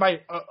 and my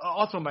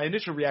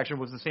initial reaction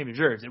was the same as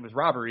yours, it was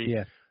robbery.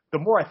 Yeah. The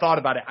more I thought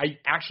about it, I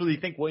actually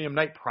think William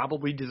Knight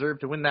probably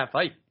deserved to win that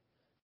fight.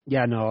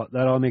 Yeah, no,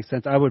 that all makes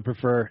sense. I would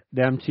prefer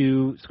them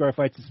to score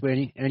fights this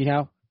way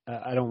anyhow.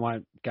 I don't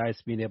want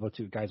guys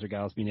or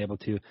gals being able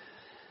to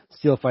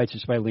steal fights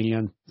just by leaning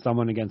on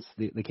someone against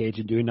the cage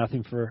and doing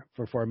nothing for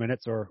 4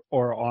 minutes or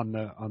on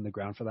the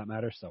ground for that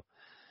matter. So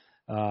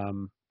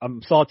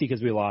I'm salty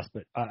because we lost,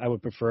 but I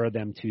would prefer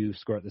them to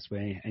score it this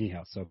way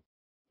anyhow. So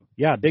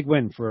yeah, big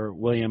win for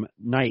William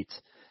Knight.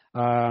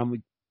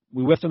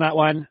 We whiffed on that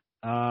one.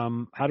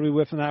 How do we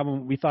whiff on that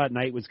one? We thought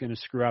Knight was going to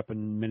screw up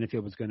and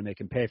Minifield was going to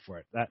make him pay for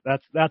it.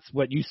 That's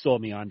what you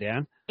sold me on,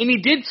 Dan. And he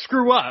did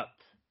screw up.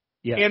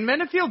 Yeah. And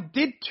Minifield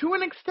did to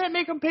an extent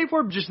make him pay for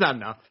it, but just not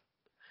enough.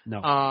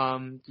 No.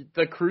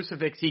 The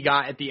crucifix he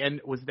got at the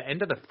end, was the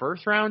end of the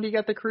first round he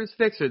got the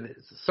crucifix or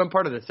some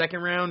part of the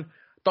second round?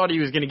 Thought he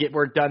was going to get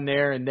work done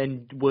there, and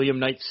then William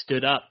Knight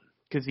stood up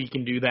because he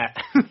can do that.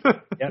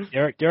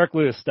 Yeah, Derek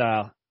Lewis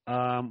style.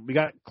 We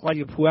got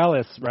Claudio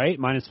Puelles, right?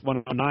 Minus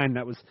 109.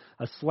 That was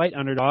a slight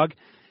underdog.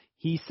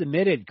 He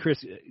submitted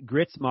Chris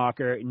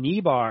Gritzmacher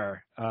Nibar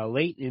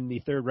late in the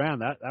third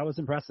round. That was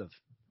impressive.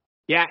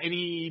 Yeah, and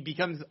he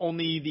becomes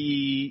only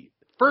the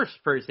first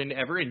person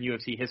ever in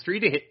UFC history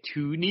to hit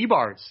 2 knee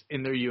bars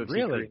in their UFC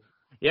Really? career.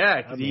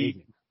 Yeah, because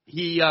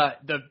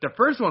the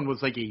first one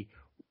was like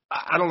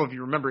I don't know if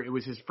you remember, it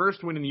was his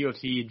first win in the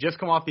UFC. He had just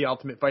come off the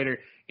Ultimate Fighter,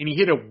 and he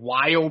hit a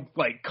wild,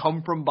 like,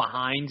 come from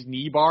behind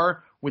knee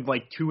bar with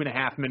like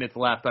 2.5 minutes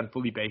left on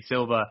Felipe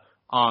Silva.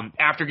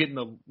 After getting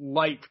the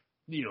light,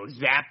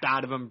 zapped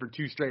out of him for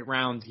 2 straight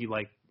rounds, he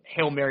like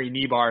Hail Mary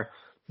knee bar.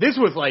 This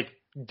was like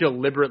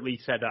deliberately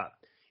set up.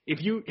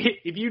 If you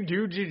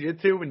do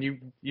jiu-jitsu and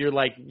you're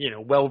like,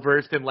 well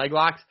versed in leg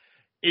locks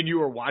and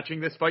you are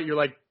watching this fight, you're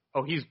like,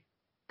 oh, he's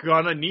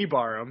gonna knee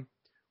bar him.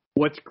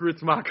 What's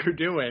Gritzmacher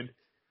doing?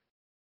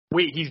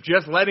 Wait, he's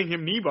just letting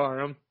him knee bar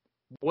him.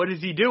 What is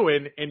he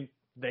doing? And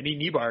then he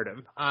knee barred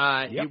him.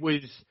 Yep. It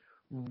was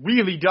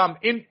really dumb.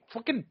 And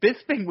fucking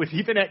Bisping was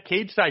even at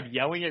cage side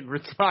yelling at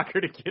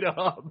Gritzmacher to get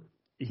up.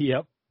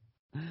 Yep.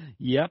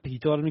 He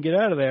told him to get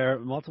out of there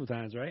multiple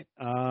times, right?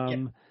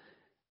 Yeah.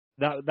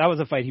 That was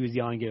a fight he was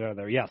yelling, get out of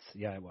there. Yes,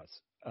 yeah, it was.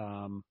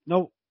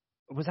 No,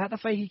 was that the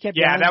fight he kept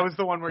Yeah, yelling? that was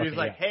the one where he was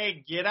like, yeah.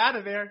 hey, get out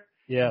of there.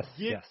 Yes,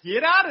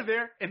 Get out of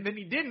there. And then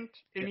he didn't,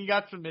 and he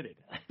got submitted.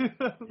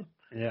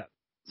 Yeah.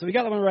 So we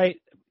got that one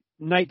right.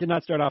 Knight did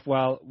not start off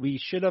well.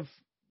 We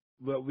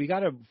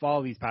got to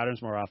follow these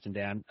patterns more often,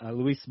 Dan.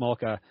 Luis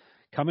Smolka,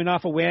 coming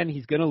off a win,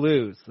 he's going to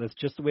lose. That's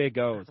just the way it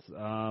goes.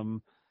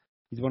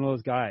 He's one of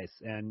those guys,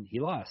 and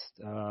he lost.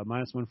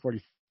 Minus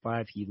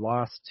 145, he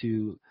lost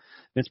to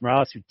Vince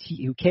Morales,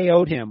 who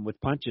KO'd him with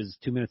punches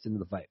 2 minutes into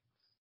the fight.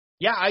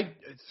 Yeah,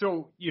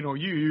 you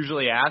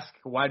usually ask,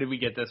 why did we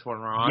get this one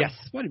wrong? Yes,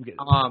 why did we get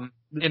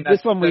and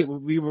this one?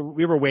 We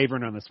were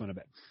wavering on this one a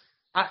bit.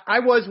 I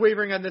was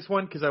wavering on this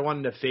one because I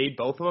wanted to fade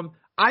both of them.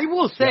 I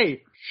will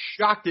say,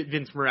 shocked at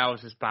Vince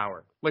Morales'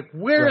 power. Like,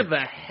 where the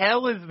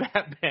hell has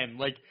that been?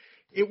 Like,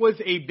 it was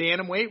a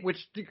bantamweight, which,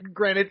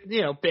 granted,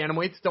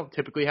 bantamweights don't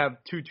typically have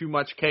too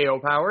much KO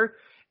power.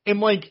 And,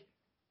 like,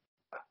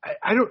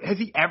 has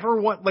he ever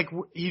won, like,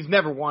 he's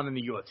never won in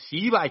the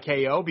UFC by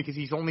KO because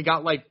he's only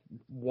got, like,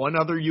 1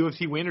 other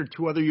UFC win or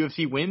 2 other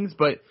UFC wins.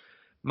 But,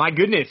 my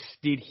goodness,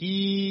 did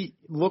he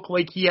look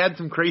like he had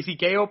some crazy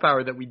KO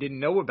power that we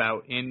didn't know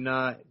about? And,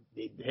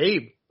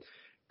 hey,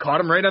 caught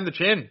him right on the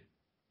chin.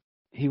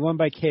 He won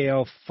by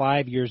KO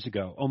 5 years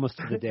ago, almost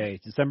to the day,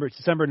 December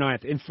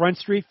 9th, in Front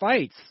Street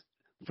Fights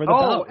for the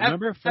belt.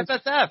 Remember?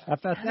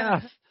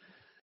 FSF.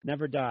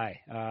 Never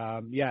die.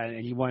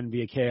 And he won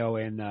via KO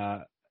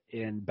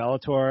in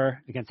Bellator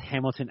against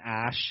Hamilton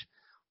Ash.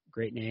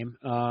 Great name.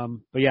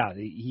 But yeah,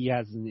 he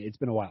hasn't. It's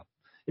been a while.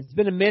 It's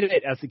been a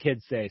minute, as the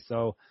kids say.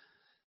 So,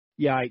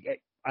 yeah,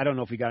 I don't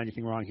know if we got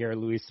anything wrong here.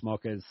 Luis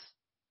Smolka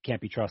can't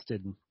be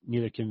trusted.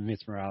 Neither can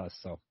Vince Morales.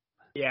 So.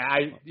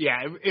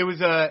 It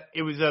was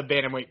a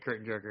bantamweight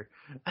curtain jerker.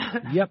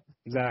 Yep,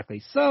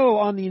 exactly. So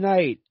on the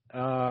night,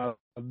 a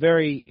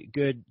very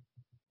good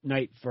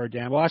night for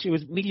Dan. Well, actually, it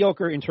was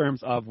mediocre in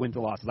terms of wins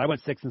and losses. I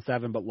went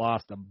 6-7, but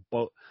lost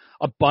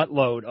a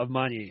buttload of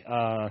money,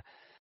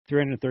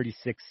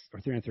 $336 or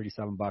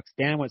 $337.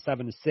 Dan went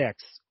 7-6,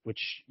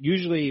 which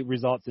usually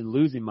results in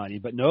losing money,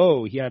 but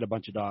no, he had a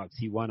bunch of dogs.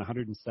 He won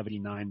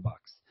 $179.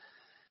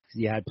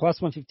 He had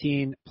plus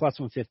 115, plus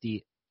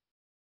 150.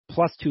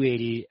 Plus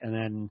 280, and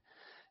then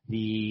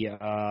the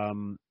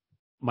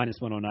minus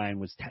 109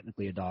 was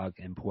technically a dog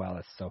in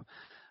Puelles. So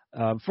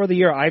for the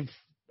year,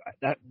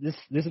 this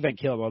event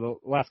killed. Well, the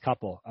last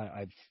couple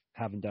I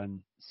haven't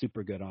done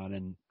super good on,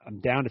 and I'm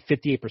down to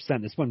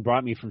 58%. This one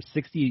brought me from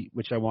 60,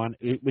 which I want,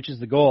 which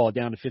is the goal,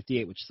 down to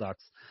 58, which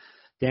sucks.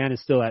 Dan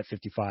is still at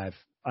 55.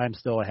 I'm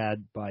still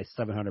ahead by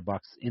 $700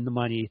 in the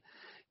money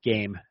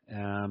game.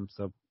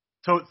 So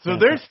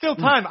there's still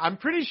time. I'm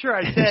pretty sure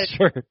I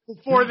said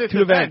before this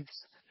event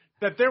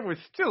that there was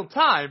still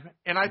time,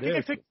 and I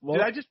think did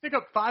I just pick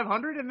up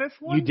 500 in this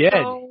one? You did.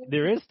 So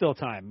there is still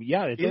time.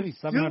 Yeah, it's only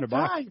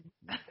 $700.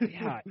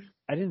 Yeah,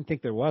 I didn't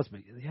think there was,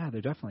 but yeah,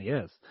 there definitely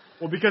is.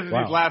 Well, because of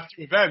these last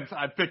 2 events,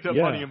 I picked up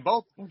money in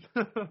both.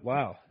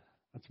 Wow.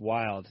 That's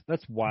wild.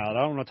 That's wild.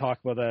 I don't want to talk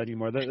about that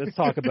anymore. Let's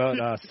talk about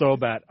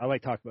SoBet. I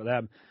like talking about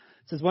them.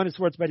 It says, when did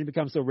sports betting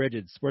become so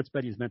rigid? Sports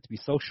betting is meant to be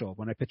social.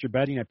 When I picture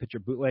betting, I picture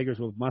bootleggers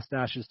with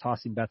mustaches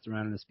tossing bets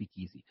around in a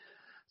speakeasy.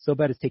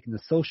 SoBet is taking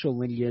the social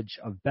lineage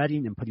of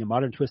betting and putting a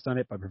modern twist on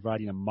it by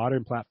providing a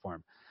modern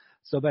platform.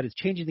 SoBet is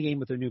changing the game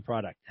with their new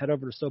product. Head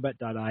over to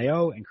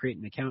SoBet.io and create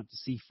an account to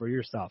see for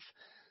yourself.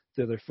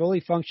 Through their fully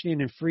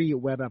functioning and free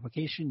web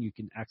application, you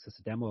can access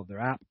a demo of their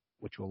app,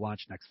 which will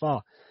launch next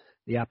fall.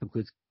 The app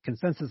includes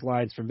consensus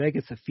lines from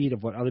Vegas, a feed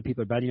of what other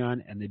people are betting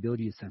on, and the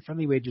ability to send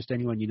friendly wagers to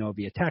anyone you know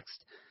via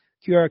text,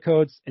 QR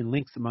codes, and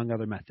links, among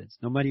other methods.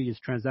 No money is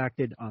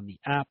transacted on the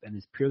app and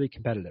is purely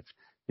competitive.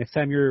 Next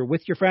time you're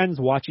with your friends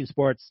watching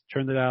sports,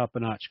 turn the dial up a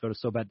notch. Go to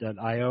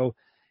SoBet.io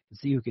and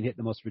see who can hit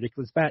the most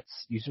ridiculous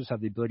bets. Users have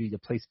the ability to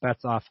place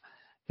bets off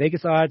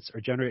Vegas odds or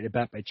generate a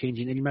bet by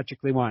changing any metric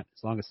they want,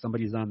 as long as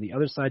somebody's on the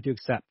other side to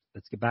accept.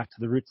 Let's get back to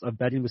the roots of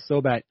betting with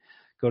SoBet.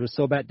 Go to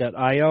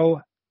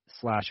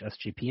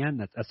SoBet.io/SGPN.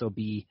 That's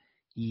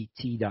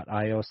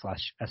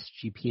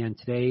SOBET.io/SGPN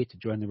today to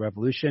join the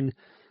revolution.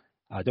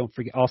 Don't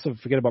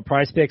forget about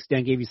Prize Picks.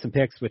 Dan gave you some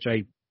picks, which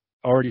I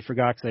already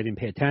forgot because I didn't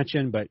pay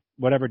attention. But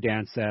whatever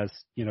Dan says,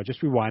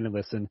 just rewind and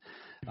listen.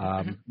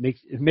 Make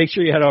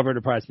sure you head over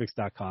to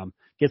PrizePicks.com.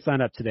 Get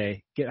signed up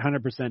today. Get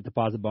 100%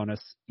 deposit bonus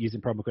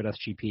using promo code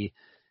SGP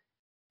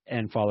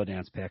and follow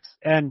Dan's picks.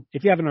 And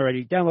if you haven't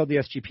already, download the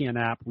SGPN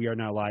app. We are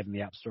now live in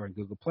the App Store and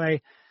Google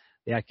Play.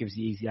 The app gives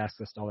you easy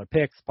access to all our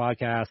picks,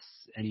 podcasts,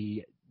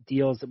 any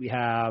deals that we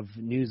have,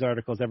 news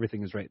articles.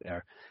 Everything is right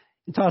there.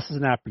 And toss us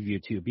an app review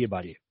too. Be a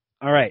buddy.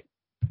 All right.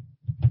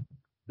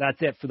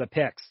 That's it for the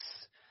picks.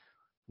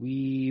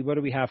 What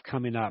do we have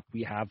coming up?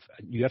 We have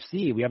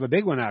UFC. We have a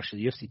big one,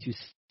 actually. UFC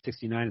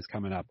 269 is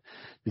coming up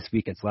this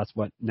weekend. So that's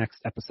what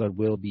next episode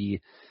will be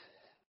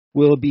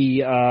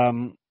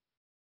zeroing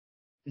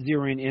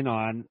in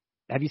on.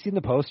 Have you seen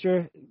the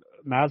poster?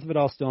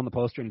 Masvidal's still on the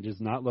poster, and it does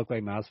not look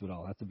like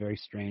Masvidal. That's a very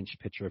strange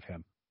picture of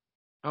him.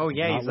 Oh,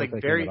 yeah. He's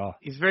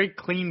he's very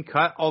clean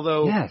cut,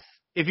 although yes.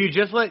 If you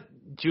just let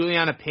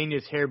Juliana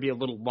Pena's hair be a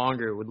little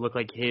longer, it would look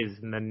like his,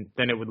 and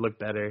then it would look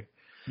better.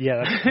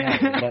 Yeah,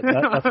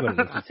 that's what it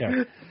is. It's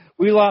hair.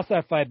 We lost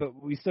that fight, but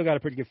we still got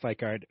a pretty good fight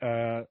card.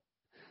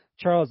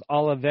 Charles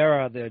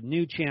Oliveira, the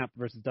new champ,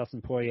 versus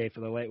Dustin Poirier for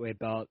the lightweight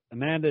belt.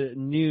 Amanda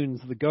Nunes,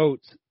 the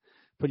GOAT,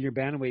 putting your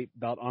bantamweight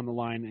belt on the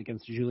line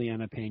against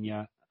Juliana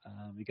Pena.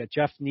 We got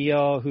Jeff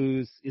Neal,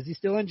 is he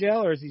still in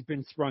jail, or has he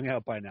been sprung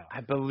out by now?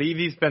 I believe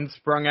he's been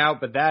sprung out,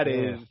 but that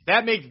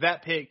makes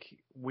that pick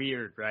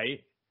weird,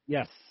 right?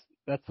 Yes.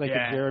 That's like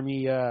a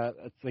Jeremy,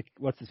 it's like,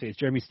 what's his face?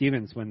 Jeremy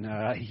Stevens when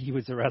he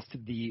was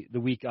arrested the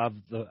week of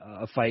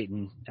the fight,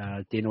 and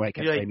Dana White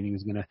kept claiming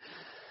he's gonna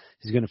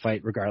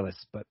fight regardless.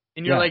 But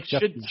you're like,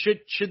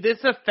 should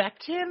this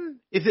affect him?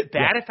 Is it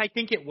bad if I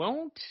think it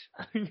won't?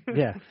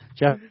 Yeah,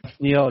 Jeff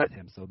Neal hit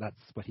him, so that's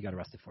what he got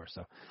arrested for.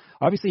 So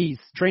obviously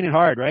he's training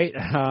hard, right?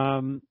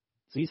 So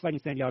he's fighting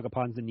Santiago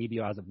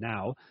Ponzinibbio as of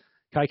now.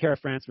 Kai Kara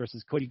France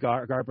versus Cody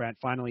Garbrandt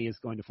finally is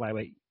going to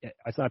flyweight.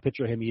 I saw a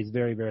picture of him. He is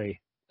very, very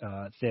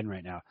thin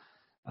right now.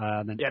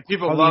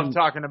 People love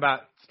talking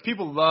about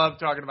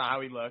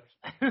how he looks.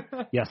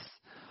 Yes.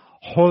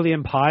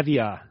 Raulian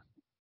Paiva.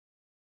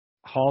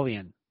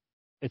 Raulian.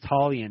 It's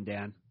Raulian,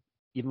 Dan,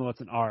 even though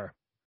it's an R.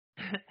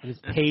 It's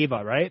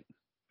Paiva, right?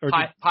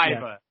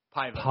 Paiva.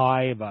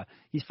 Paiva.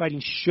 He's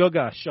fighting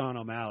Sean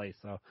O'Malley,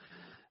 so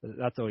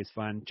that's always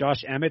fun.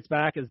 Josh Emmett's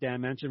back, as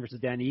Dan mentioned,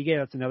 versus Dan Ige.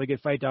 That's another good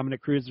fight.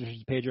 Dominic Cruz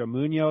versus Pedro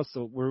Munoz.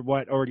 So we're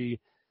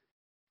already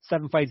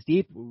 7 fights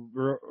deep,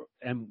 we're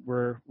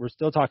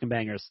still talking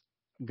bangers.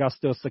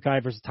 Augusto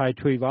Sakai versus Tai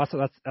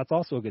Tuivasa. That's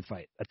also a good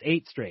fight. That's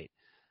 8 straight.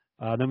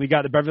 Then we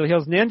got the Beverly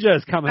Hills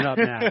Ninjas coming up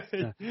next.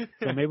 So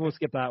maybe we'll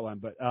skip that one.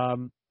 But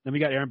then we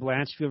got Aaron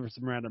Blanchfield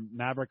versus Miranda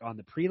Maverick on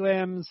the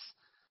prelims.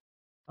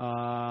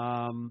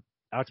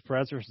 Alex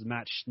Perez versus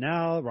Matt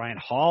Schnell. Ryan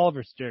Hall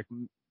versus Derek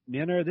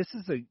Minner. This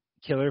is a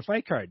killer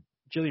fight card.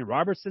 Jillian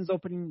Robertson's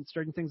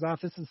starting things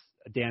off. This is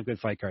a damn good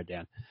fight card,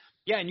 Dan.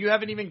 Yeah, and you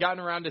haven't even gotten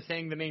around to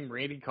saying the name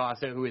Randy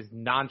Costa, who is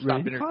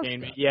nonstop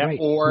entertainment. Yeah, right.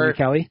 Or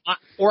Kelly,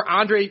 or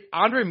Andre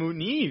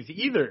Muniz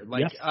either.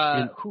 Like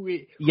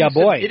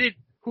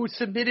who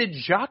submitted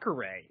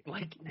Jacare.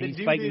 Like he's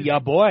fighting ya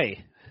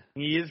boy.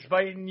 He is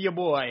fighting ya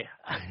boy.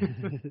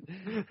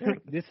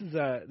 This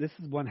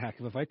is one heck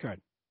of a fight card.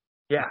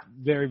 Yeah,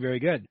 very, very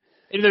good.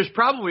 And there's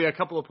probably a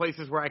couple of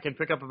places where I can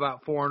pick up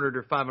about $400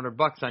 or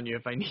 $500 on you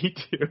if I need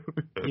to.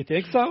 You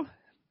think so?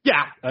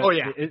 Yeah.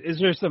 Yeah. Is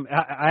there some?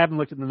 I haven't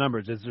looked at the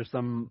numbers. Is there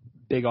some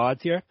big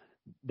odds here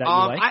that you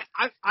like?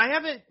 I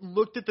haven't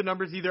looked at the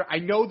numbers either. I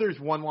know there's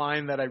one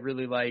line that I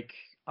really like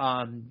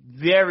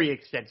very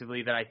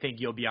extensively that I think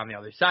you'll be on the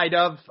other side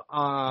of.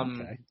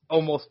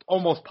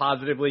 Almost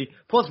positively.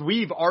 Plus,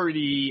 we've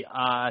already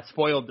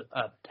spoiled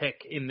a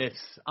pick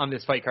on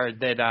this fight card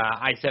that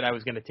I said I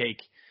was going to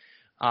take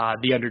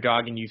the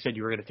underdog, and you said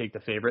you were going to take the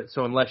favorite.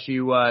 So unless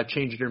you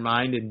changed your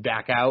mind and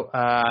back out,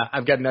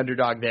 I've got an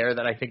underdog there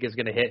that I think is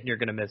going to hit and you're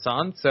going to miss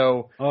on.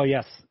 So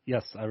yes,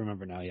 I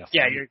remember now. Yes,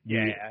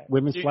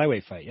 women's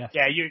flyweight fight. Yes,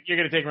 you're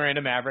going to take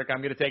Miranda Maverick.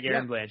 I'm going to take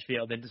Erin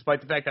Blanchfield, and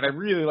despite the fact that I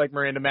really like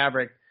Miranda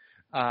Maverick,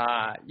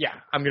 I'm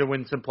going to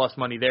win some plus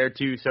money there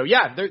too. So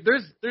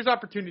there's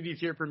opportunities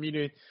here for me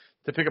to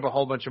pick up a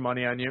whole bunch of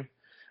money on you.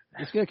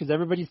 It's good because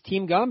everybody's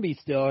Team Gumby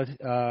still,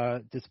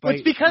 despite. Well,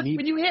 it's because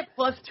when you hit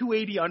plus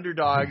 280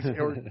 underdogs,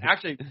 or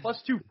actually plus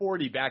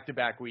 240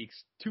 back-to-back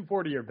weeks,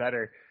 240 or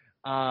better,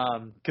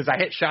 because I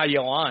hit Sha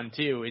Yalan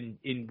too in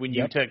when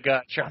you took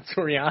Sean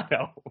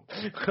Soriano.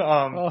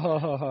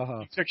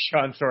 You took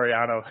Sean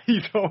Soriano.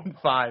 He's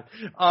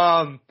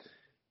 0-5.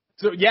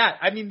 So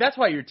I mean that's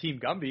why you're Team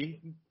Gumby.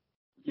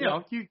 You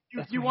know, you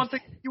want the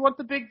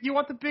big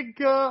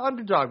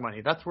underdog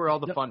money. That's where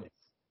all the fun is.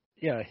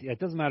 Yeah, it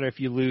doesn't matter if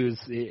you lose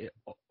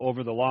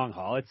over the long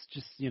haul. It's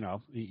just,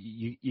 you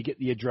get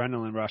the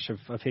adrenaline rush of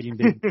hitting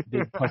big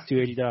plus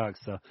 280 dogs.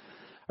 So, all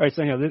right,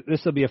 so anyhow,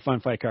 this will be a fun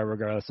fight card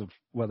regardless of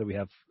whether we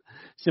have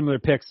similar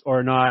picks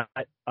or not.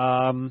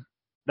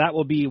 That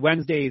will be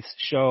Wednesday's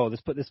show.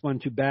 Let's put this one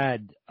to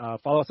bed.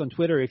 Follow us on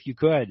Twitter if you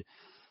could.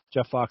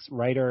 Jeff Fox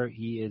Writer,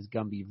 he is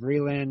Gumby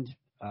Vreeland.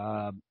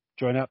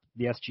 Join up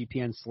the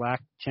SGPN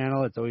Slack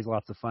channel. It's always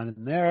lots of fun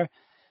in there.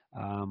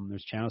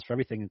 There's channels for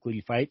everything,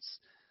 including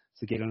fights.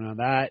 So get on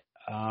that.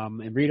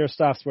 And read our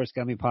stuff,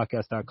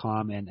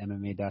 sportsgamblingpodcast.com and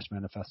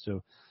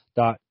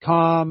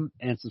MMA-manifesto.com,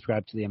 and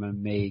subscribe to the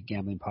MMA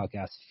Gambling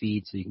Podcast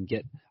feed so you can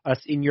get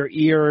us in your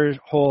ear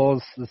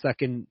holes the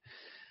second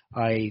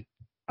I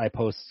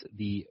post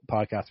the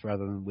podcast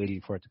rather than waiting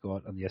for it to go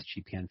out on the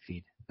SGPN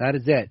feed. That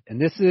is it. And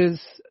this is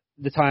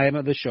the time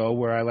of the show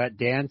where I let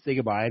Dan say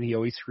goodbye, and he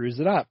always screws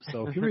it up.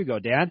 So here we go,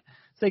 Dan.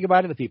 Say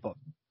goodbye to the people.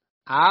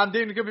 I'm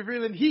Daniel Gumby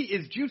Vreeland. He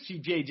is Juicy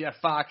J. Jeff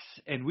Fox,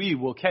 and we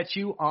will catch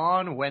you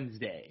on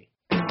Wednesday.